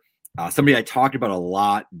sleeper, somebody I talked about a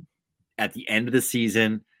lot at the end of the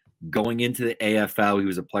season, going into the AFL. He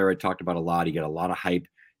was a player I talked about a lot. He got a lot of hype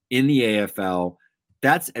in the AFL.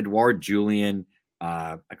 That's Edouard Julien.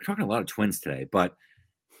 I'm talking a lot of Twins today, but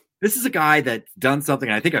this is a guy that's done something.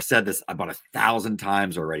 And I think I've said this about 1,000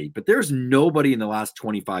 times already, but there's nobody in the last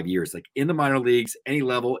 25 years, like in the minor leagues, any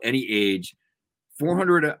level, any age,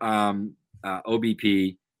 400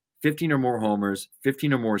 OBP, 15 or more homers,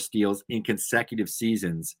 15 or more steals in consecutive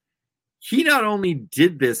seasons. He not only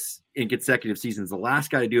did this in consecutive seasons, the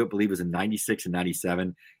last guy to do it, I believe, was in 96 and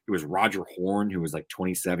 97. It was Roger Horn, who was like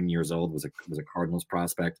 27 years old, was a Cardinals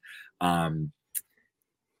prospect.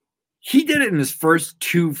 He did it in his first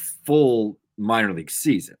 2 full minor league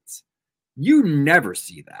seasons. You never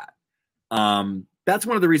see that. That's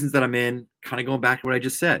one of the reasons that I'm in, kind of going back to what I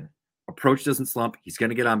just said. Approach doesn't slump. He's going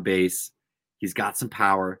to get on base. He's got some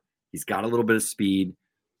power. He's got a little bit of speed.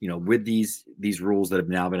 You know, with these rules that have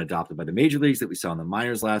now been adopted by the major leagues that we saw in the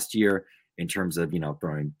minors last year, in terms of, you know,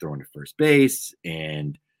 throwing to first base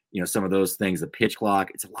and, you know, some of those things, the pitch clock,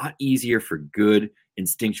 it's a lot easier for good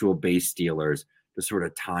instinctual base stealers to sort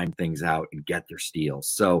of time things out and get their steals.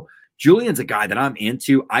 So Julien's a guy that I'm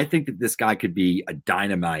into. I think that this guy could be a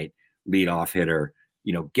dynamite leadoff hitter,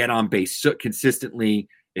 you know, get on base so consistently.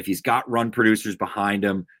 If he's got run producers behind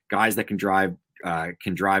him, guys that can drive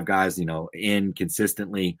guys, you know, in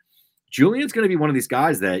consistently. Julien's going to be one of these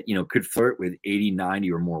guys that, you know, could flirt with 80,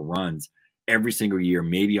 90 or more runs every single year,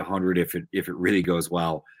 maybe 100 if it really goes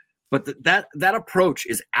well. But that approach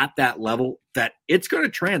is at that level that it's going to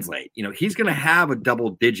translate. You know, he's going to have a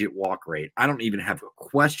double-digit walk rate. I don't even have a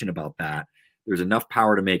question about that. There's enough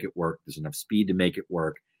power to make it work. There's enough speed to make it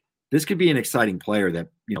work. This could be an exciting player that,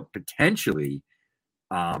 you know, potentially,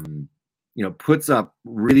 you know, puts up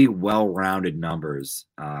really well-rounded numbers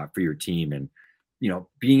for your team. And, you know,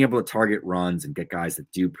 being able to target runs and get guys that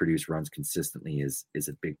do produce runs consistently is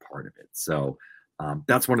a big part of it. So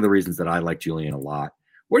that's one of the reasons that I like Julien a lot.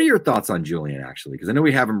 What are your thoughts on Julien, actually? Because I know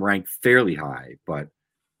we have him ranked fairly high, but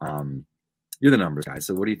you're the numbers guy.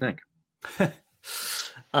 So what do you think?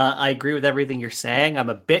 I agree with everything you're saying. I'm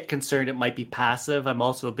a bit concerned it might be passive. I'm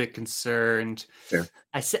also a bit concerned. Fair.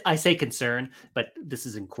 I say concerned, but this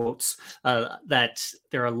is in quotes, that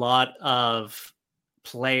there are a lot of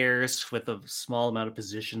players with a small amount of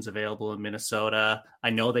positions available in Minnesota.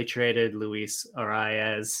 I know they traded Luis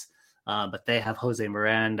Arias, but they have Jose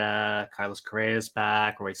Miranda, Carlos Correa's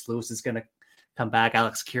back, Royce Lewis is going to come back,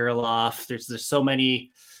 Alex Kirilloff. There's so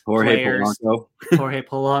many players. Jorge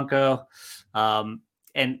Polanco.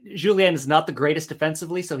 And Julien is not the greatest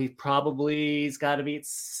defensively, so he's got to be at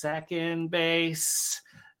second base.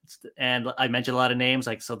 And I mentioned a lot of names,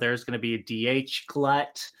 so there's going to be a DH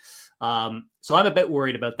glut. So I'm a bit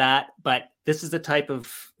worried about that, but this is the type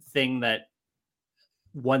of thing that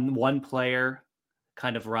one player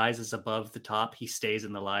kind of rises above the top. He stays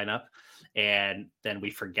in the lineup, and then we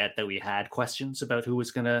forget that we had questions about who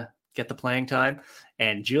was going to get the playing time.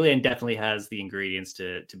 And Julien definitely has the ingredients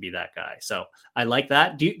to be that guy. So I like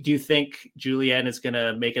that. Do you think Julien is going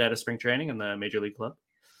to make it out of spring training in the Major League Club?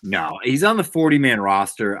 No, he's on the 40-man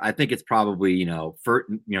roster. I think it's probably,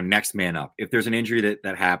 next man up. If there's an injury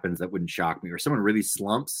that happens, that wouldn't shock me, or someone really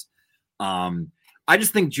slumps. I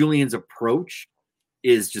just think Julien's approach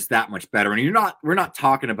is just that much better. And we're not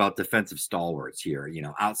talking about defensive stalwarts here,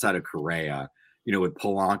 outside of Correa, with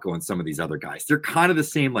Polanco and some of these other guys. They're kind of the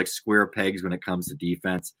same, like square pegs when it comes to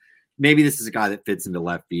defense. Maybe this is a guy that fits into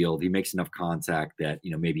left field. He makes enough contact that,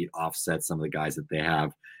 maybe it offsets some of the guys that they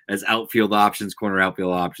have as outfield options, corner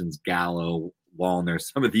outfield options, Gallo, Wallner,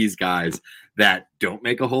 some of these guys that don't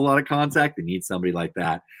make a whole lot of contact. They need somebody like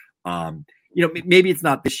that. Maybe it's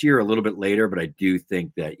not this year, a little bit later, but I do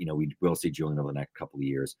think that, we will see Julien over the next couple of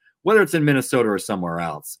years, whether it's in Minnesota or somewhere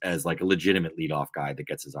else, as like a legitimate leadoff guy that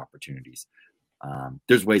gets his opportunities.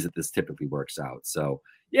 There's ways that this typically works out. So,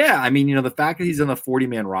 yeah, the fact that he's on the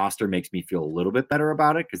 40-man roster makes me feel a little bit better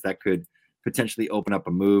about it, because that could potentially open up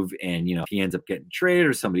a move. And, if he ends up getting traded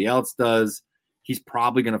or somebody else does, he's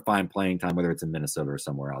probably going to find playing time, whether it's in Minnesota or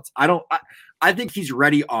somewhere else. I think he's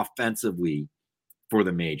ready offensively for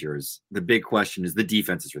the majors. The big question is the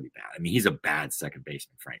defense is really bad. He's a bad second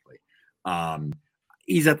baseman, frankly.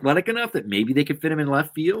 He's athletic enough that maybe they could fit him in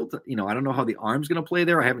left field. I don't know how the arm's going to play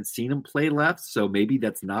there. I haven't seen him play left, so maybe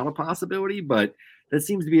that's not a possibility, but that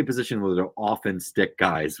seems to be a position where they'll often stick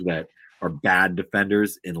guys that are bad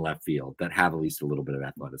defenders in left field that have at least a little bit of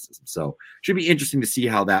athleticism. So should be interesting to see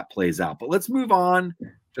how that plays out. But let's move on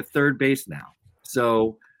to third base now.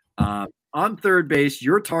 So on third base,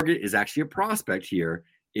 your target is actually a prospect here.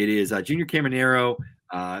 It is Junior Caminero.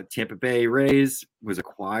 Tampa Bay Rays was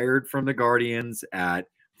acquired from the Guardians at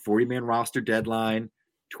 40-man roster deadline.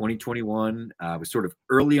 2021 was sort of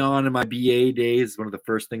early on in my BA days. One of the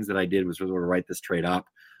first things that I did was sort of write this trade up.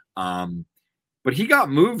 But he got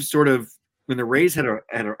moved sort of when the Rays had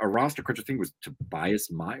a roster crunch. I think it was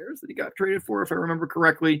Tobias Myers that he got traded for, if I remember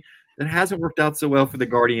correctly. That hasn't worked out so well for the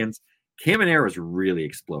Guardians. Caminera's really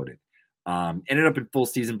exploded. Ended up in full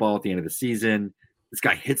season ball at the end of the season. This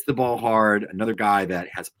guy hits the ball hard. Another guy that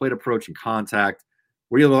has plate approach and contact.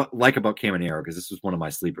 What do you like about Caminera? Because this was one of my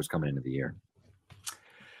sleepers coming into the year.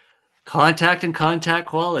 Contact and contact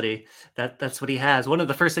quality. That's what he has. One of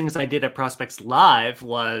the first things I did at Prospects Live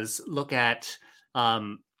was look at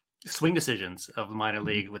swing decisions of the minor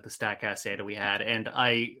league with the StatCast data we had. And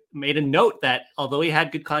I made a note that although he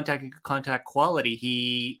had good contact and good contact quality,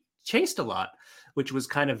 he chased a lot, which was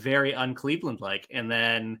kind of very un-Cleveland-like. And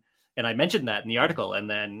I mentioned that in the article, and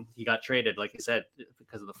then he got traded, like I said,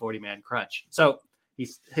 because of the 40-man crunch. So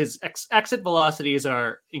his exit velocities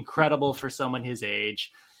are incredible for someone his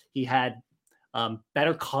age. He had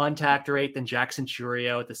better contact rate than Jackson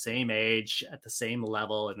Chourio at the same age, at the same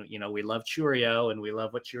level. And, we love Chourio and we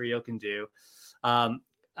love what Chourio can do. I'm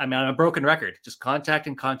on a broken record, just contact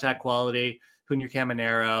and contact quality. Junior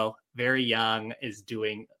Caminero, very young, is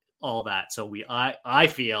doing all that. So I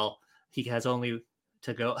feel he has only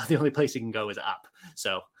to go. The only place he can go is up.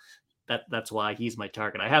 So that's why he's my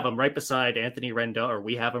target. I have him right beside Anthony Rendon, or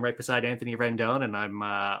we have him right beside Anthony Rendon. And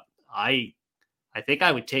I think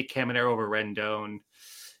I would take Caminero over Rendon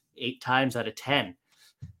 8 times out of 10.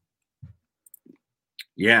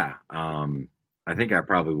 Yeah, I think I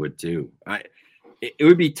probably would too. It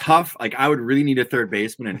would be tough. Like, I would really need a third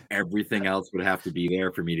baseman, and everything else would have to be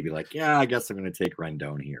there for me to be like, yeah, I guess I'm going to take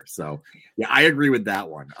Rendon here. So, yeah, I agree with that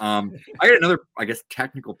one. I got another, I guess,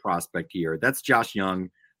 technical prospect here. That's Josh Young.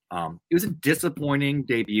 It was a disappointing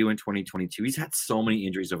debut in 2022. He's had so many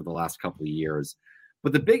injuries over the last couple of years.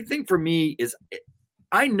 But the big thing for me is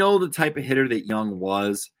I know the type of hitter that Young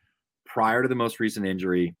was prior to the most recent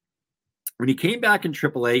injury. When he came back in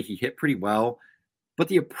AAA, he hit pretty well, but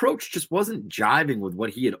the approach just wasn't jiving with what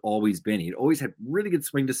he had always been. He'd always had really good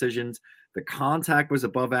swing decisions. The contact was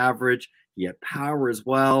above average. He had power as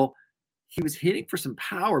well. He was hitting for some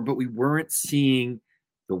power, but we weren't seeing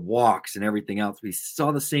the walks and everything else. We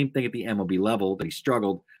saw the same thing at the MLB level, that he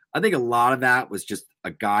struggled. I think a lot of that was just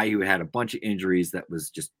a guy who had a bunch of injuries that was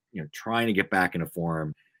just, trying to get back into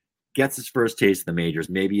form, gets his first taste of the majors,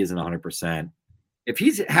 maybe isn't 100%. If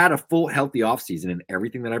he's had a full healthy offseason, and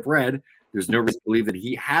everything that I've read, there's no reason to believe that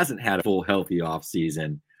he hasn't had a full healthy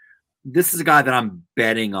offseason. This is a guy that I'm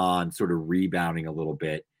betting on sort of rebounding a little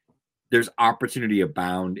bit. There's opportunity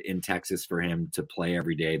abound in Texas for him to play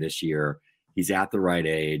every day this year. He's at the right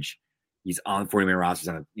age. He's on 40-man rosters,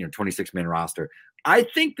 on a 26-man roster. I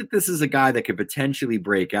think that this is a guy that could potentially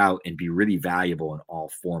break out and be really valuable in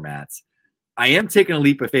all formats. I am taking a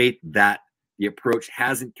leap of faith that the approach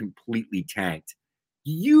hasn't completely tanked.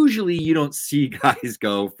 Usually you don't see guys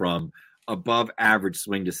go from above average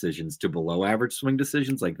swing decisions to below average swing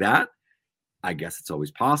decisions like that. I guess it's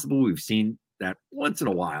always possible. We've seen that once in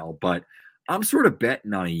a while, but I'm sort of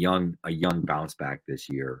betting on a young bounce back this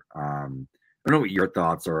year. I don't know what your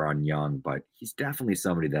thoughts are on Young, but he's definitely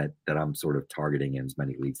somebody that I'm sort of targeting in as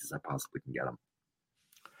many leagues as I possibly can get him.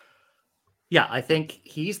 Yeah, I think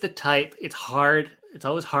he's the type. It's hard. It's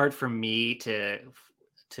always hard for me to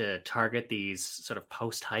target these sort of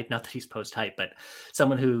post-hype. Not that he's post-hype, but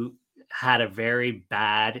someone who had a very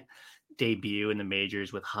bad debut in the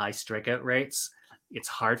majors with high strikeout rates. It's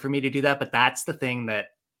hard for me to do that, but that's the thing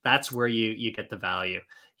that's where you get the value.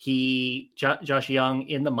 Josh Young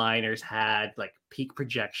in the minors had like peak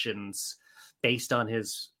projections based on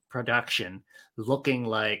his production, looking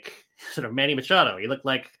like sort of Manny Machado. He looked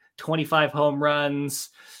like 25 home runs,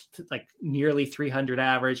 like nearly 300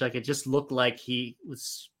 average. Like, it just looked like he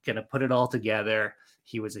was going to put it all together.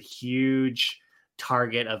 He was a huge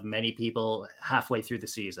target of many people halfway through the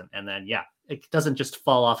season. And then, it doesn't just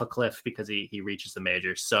fall off a cliff because he reaches the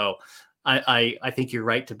majors. So I think you're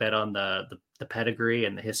right to bet on the pedigree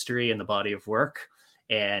and the history and the body of work,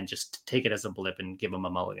 and just take it as a blip and give him a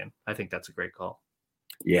mulligan. I think that's a great call.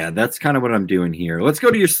 Yeah, that's kind of what I'm doing here. Let's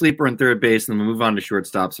go to your sleeper in third base, and then we'll move on to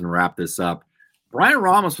shortstops and wrap this up. Brian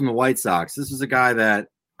Ramos from the White Sox. This is a guy that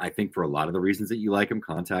I think, for a lot of the reasons that you like him,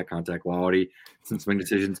 contact quality, some swing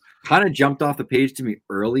decisions, kind of jumped off the page to me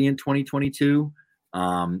early in 2022.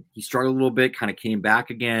 He struggled a little bit, kind of came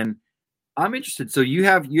back again. I'm interested. So you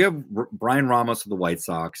have Brian Ramos of the White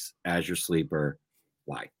Sox as your sleeper.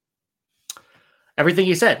 Why? Everything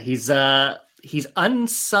you said. He's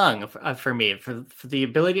unsung for me for the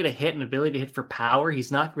ability to hit and ability to hit for power.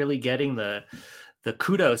 He's not really getting the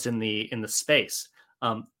kudos in the space.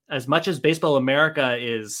 as much as Baseball America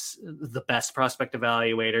is the best prospect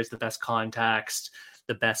evaluators, the best contacts,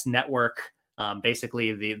 the best network,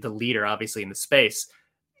 basically the leader, obviously, in the space,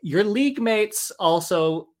 your league mates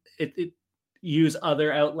also use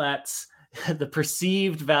other outlets. The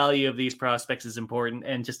perceived value of these prospects is important.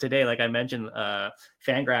 And just today, like I mentioned,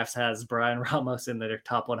 Fangraphs has Brian Ramos in their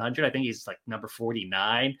top 100. I think he's like number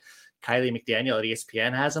 49. Kylie McDaniel at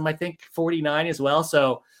ESPN has him, I think, 49 as well.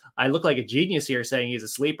 So I look like a genius here saying he's a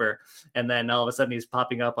sleeper. And then all of a sudden he's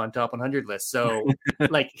popping up on top 100 lists. So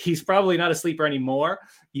like, he's probably not a sleeper anymore.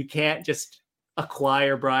 You can't just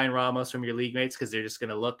acquire Brian Ramos from your league mates because they're just going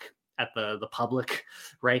to look at the public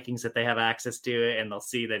rankings that they have access to, and they'll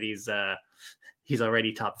see that he's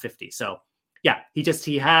already top 50. So yeah, he's just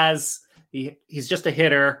a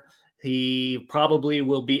hitter. He probably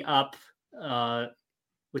will be up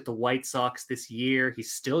with the White Sox this year.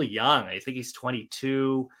 He's still young. I think he's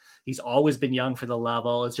 22. He's always been young for the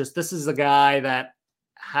level. It's just, this is a guy that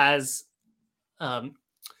has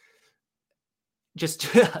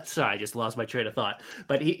sorry, I just lost my train of thought,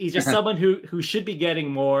 but he's just someone who should be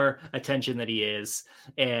getting more attention than he is.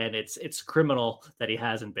 And it's criminal that he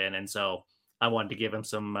hasn't been. And so I wanted to give him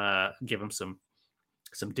some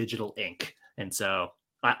digital ink. And so,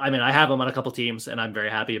 I mean, I have him on a couple teams and I'm very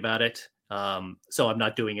happy about it. So I'm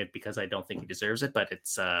not doing it because I don't think he deserves it, but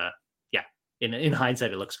it's in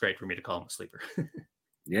hindsight, it looks great for me to call him a sleeper.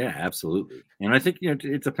 Yeah, absolutely. And I think,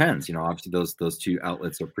 it depends, obviously those two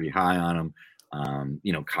outlets are pretty high on him.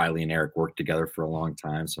 Kylie and Eric worked together for a long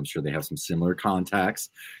time, so I'm sure they have some similar contacts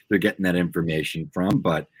they're getting that information from.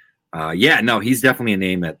 But he's definitely a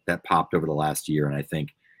name that popped over the last year, and I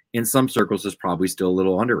think in some circles is probably still a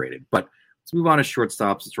little underrated. But let's move on to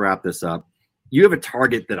shortstops. Let's wrap this up. You have a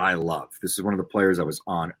target that I love. This is one of the players I was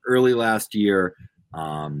on early last year.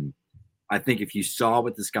 I think if you saw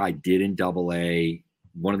what this guy did in Double-A,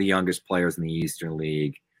 one of the youngest players in the Eastern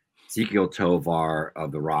League, Ezequiel Tovar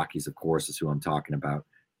of the Rockies, of course, is who I'm talking about.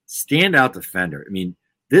 Standout defender. I mean,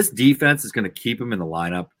 this defense is going to keep him in the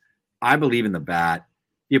lineup. I believe in the bat.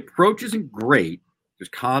 The approach isn't great. There's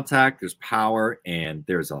contact, there's power, and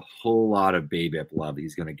there's a whole lot of BABIP love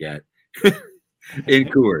he's going to get in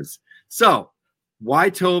Coors. So, why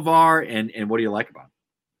Tovar, and what do you like about him?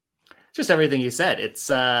 Just everything you said. It's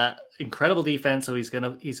incredible defense, so he's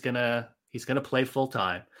gonna play full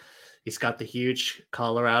time. He's got the huge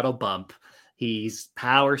Colorado bump. He's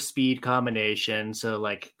power speed combination. So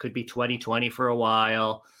like could be 20-20 for a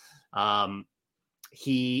while.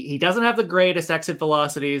 He doesn't have the greatest exit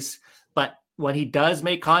velocities, but when he does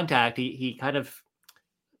make contact, he kind of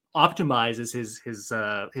optimizes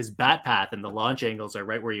his bat path, and the launch angles are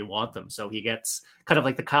right where you want them. So he gets kind of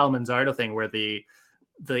like the Kyle Manzardo thing where the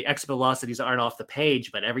exit velocities aren't off the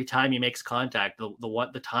page, but every time he makes contact,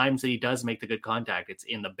 the times that he does make the good contact, it's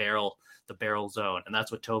in the barrel zone. And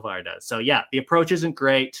that's what Tovar does. So yeah, the approach isn't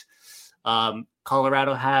great.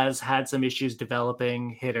 Colorado has had some issues developing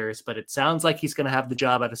hitters, but it sounds like he's going to have the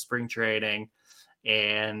job out of spring training,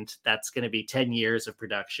 and that's going to be 10 years of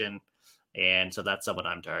production. And so that's someone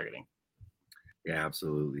I'm targeting. Yeah,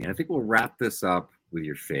 absolutely. And I think we'll wrap this up with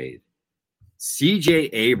your fade.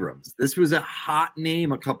 CJ Abrams. This was a hot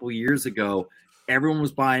name a couple years ago. Everyone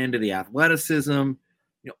was buying into the athleticism.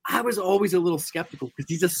 I was always a little skeptical because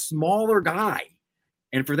he's a smaller guy.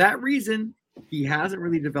 And for that reason, he hasn't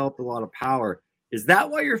really developed a lot of power. Is that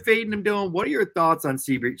why you're fading him, Dylan? What are your thoughts on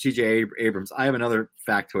CJ Abrams? I have another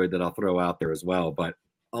factoid that I'll throw out there as well, but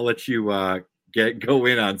I'll let you go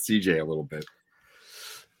in on CJ a little bit.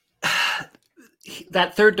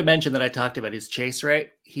 That third dimension that I talked about, his chase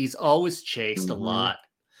rate, he's always chased a lot.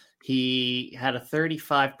 He had a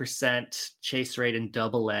 35% chase rate in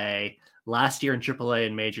Double-A. Last year in Triple-A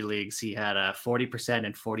and major leagues, he had a 40%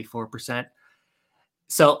 and 44%.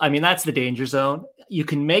 So, I mean, that's the danger zone. You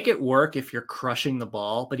can make it work if you're crushing the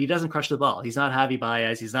ball, but he doesn't crush the ball. He's not Javi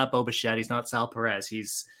Baez. He's not Bo Bichette. He's not Sal Perez.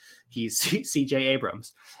 He's CJ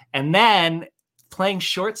Abrams. And then playing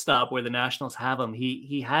shortstop where the Nationals have him,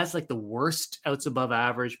 he has like the worst outs above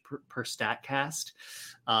average per StatCast.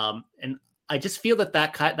 And I just feel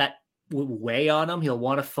that will weigh on him. He'll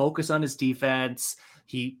want to focus on his defense.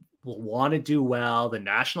 He will want to do well. The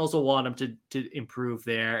Nationals will want him to improve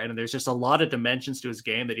there. And there's just a lot of dimensions to his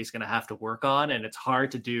game that he's going to have to work on. And it's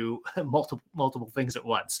hard to do multiple things at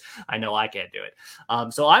once. I know I can't do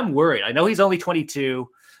it. So I'm worried. I know he's only 22.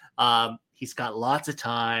 He's got lots of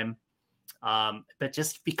time. But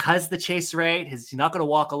just because the chase rate, he's not going to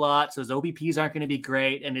walk a lot, so his OBPs aren't going to be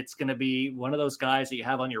great, and it's going to be one of those guys that you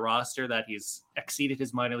have on your roster that he's exceeded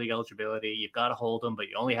his minor league eligibility. You've got to hold him, but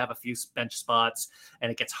you only have a few bench spots,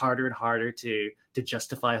 and it gets harder and harder to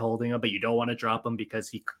justify holding him, but you don't want to drop him because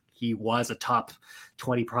he was a top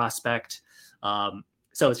 20 prospect.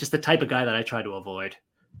 So it's just the type of guy that I try to avoid.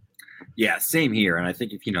 Yeah, same here. And I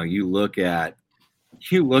think if you look at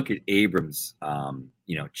Abrams,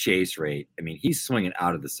 chase rate. I mean, he's swinging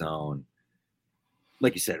out of the zone,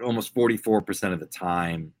 like you said, almost 44% of the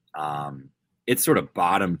time. It's sort of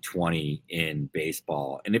bottom 20 in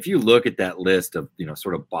baseball. And if you look at that list of,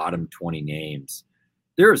 sort of bottom 20 names,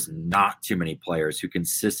 there's not too many players who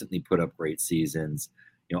consistently put up great seasons.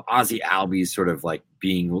 Ozzie Albies sort of like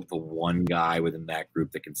being the one guy within that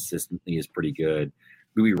group that consistently is pretty good.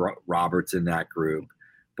 Louis Roberts in that group.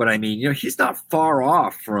 But I mean, he's not far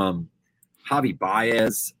off from Javi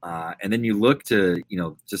Baez. And then you look to,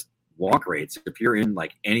 just walk rates. If you're in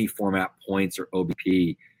like any format points or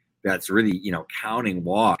OBP that's really, counting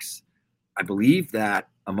walks, I believe that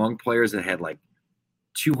among players that had like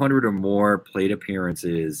 200 or more plate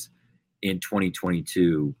appearances in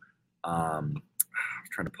 2022, I'm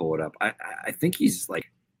trying to pull it up. I think he's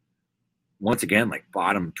like, once again, like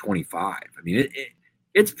bottom 25. I mean,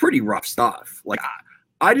 it's pretty rough stuff. Like,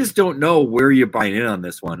 I just don't know where you're buying in on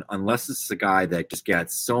this one, unless this is a guy that just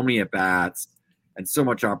gets so many at-bats and so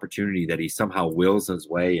much opportunity that he somehow wills his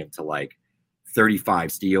way into like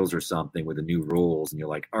 35 steals or something with the new rules. And you're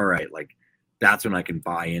like, all right, like that's when I can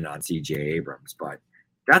buy in on CJ Abrams. But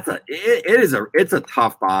it's a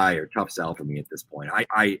tough buy or tough sell for me at this point.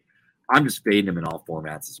 I'm just fading him in all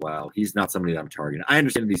formats as well. He's not somebody that I'm targeting. I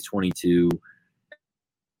understand he's 22.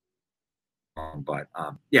 But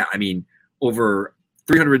yeah, I mean, over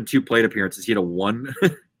 302 plate appearances, he had a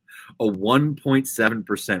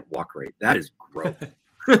 1.7% walk rate. That is gross.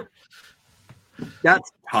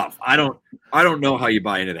 That's tough. I don't know how you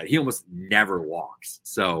buy into that. He almost never walks.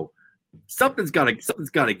 So something's got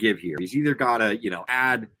to give here. He's either got to,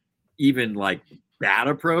 add even like bad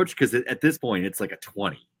approach, because at this point it's like a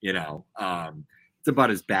 20. It's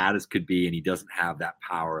about as bad as could be, and he doesn't have that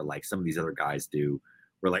power like some of these other guys do,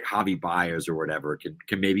 where like Javi Baez or whatever can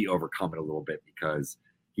maybe overcome it a little bit because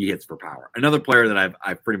he hits for power. Another player that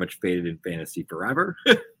I've pretty much faded in fantasy forever,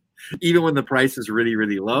 even when the price is really,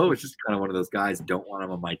 really low. It's just kind of one of those guys, don't want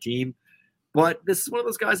him on my team. But this is one of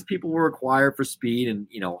those guys that people will acquire for speed and,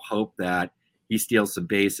 hope that he steals some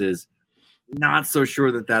bases. Not so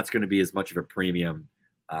sure that that's going to be as much of a premium,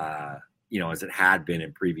 as it had been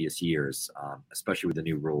in previous years, especially with the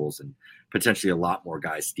new rules and potentially a lot more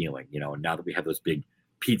guys stealing, and now that we have those big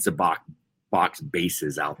pizza box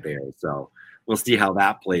bases out there. So we'll see how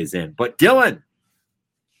that plays in. But Dylan,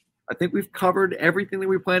 I think we've covered everything that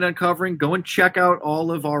we planned on covering. Go and check out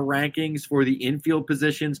all of our rankings for the infield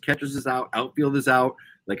positions. Catchers is out, outfield is out.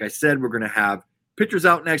 Like I said, we're going to have pitchers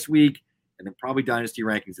out next week and then probably dynasty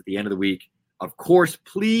rankings at the end of the week. Of course,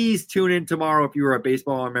 please tune in tomorrow if you are a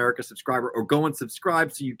Baseball America subscriber, or go and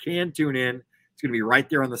subscribe so you can tune in. It's going to be right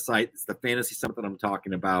there on the site. It's the Fantasy Summit that I'm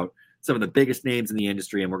talking about. Some of the biggest names in the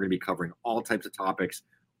industry, and we're going to be covering all types of topics,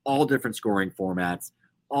 all different scoring formats,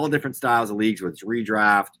 all different styles of leagues, whether it's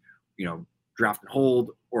redraft, draft and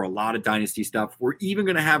hold, or a lot of dynasty stuff. We're even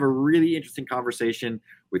going to have a really interesting conversation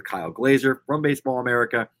with Kyle Glazer from Baseball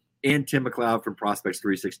America and Tim McLeod from Prospects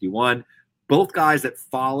 361, both guys that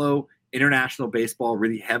follow international baseball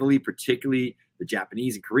really heavily, particularly the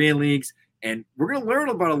Japanese and Korean leagues. And we're going to learn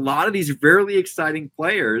about a lot of these very exciting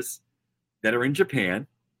players that are in Japan,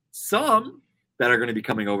 some that are going to be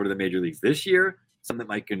coming over to the major leagues this year, some that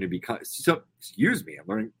might going to be excuse me,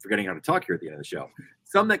 I'm forgetting how to talk here at the end of the show.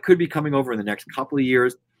 Some that could be coming over in the next couple of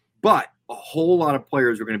years, but a whole lot of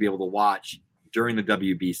players we're going to be able to watch during the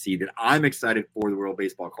WBC that I'm excited for. The World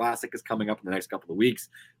Baseball Classic is coming up in the next couple of weeks.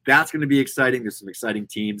 That's going to be exciting. There's some exciting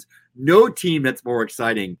teams. No team that's more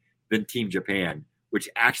exciting than Team Japan, which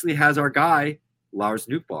actually has our guy, Lars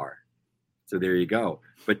Nootbaar. So there you go.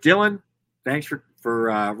 But Dylan, thanks for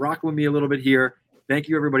rocking with me a little bit here. Thank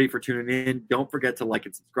you, everybody, for tuning in. Don't forget to like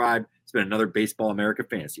and subscribe. It's been another Baseball America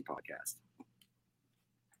Fantasy Podcast.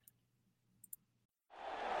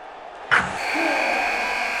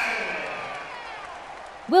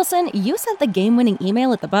 Wilson, you sent the game-winning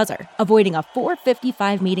email at the buzzer, avoiding a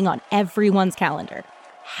 4:55 meeting on everyone's calendar.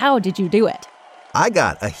 How did you do it? I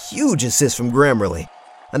got a huge assist from Grammarly,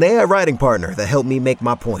 an AI writing partner that helped me make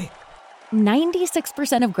my point.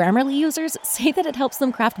 96% of Grammarly users say that it helps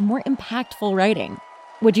them craft more impactful writing.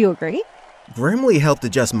 Would you agree? Grammarly helped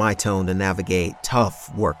adjust my tone to navigate tough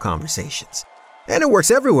work conversations. And it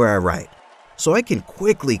works everywhere I write, so I can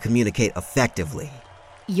quickly communicate effectively.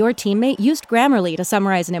 Your teammate used Grammarly to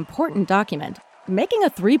summarize an important document, making a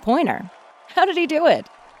 3-pointer. How did he do it?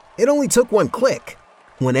 It only took one click.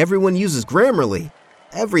 When everyone uses Grammarly,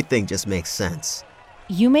 everything just makes sense.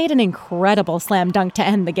 You made an incredible slam dunk to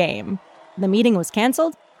end the game. The meeting was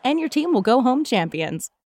canceled, and your team will go home champions.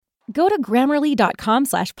 Go to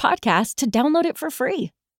Grammarly.com/podcast to download it for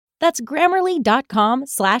free. That's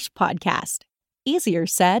Grammarly.com/podcast. Easier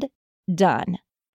said, done.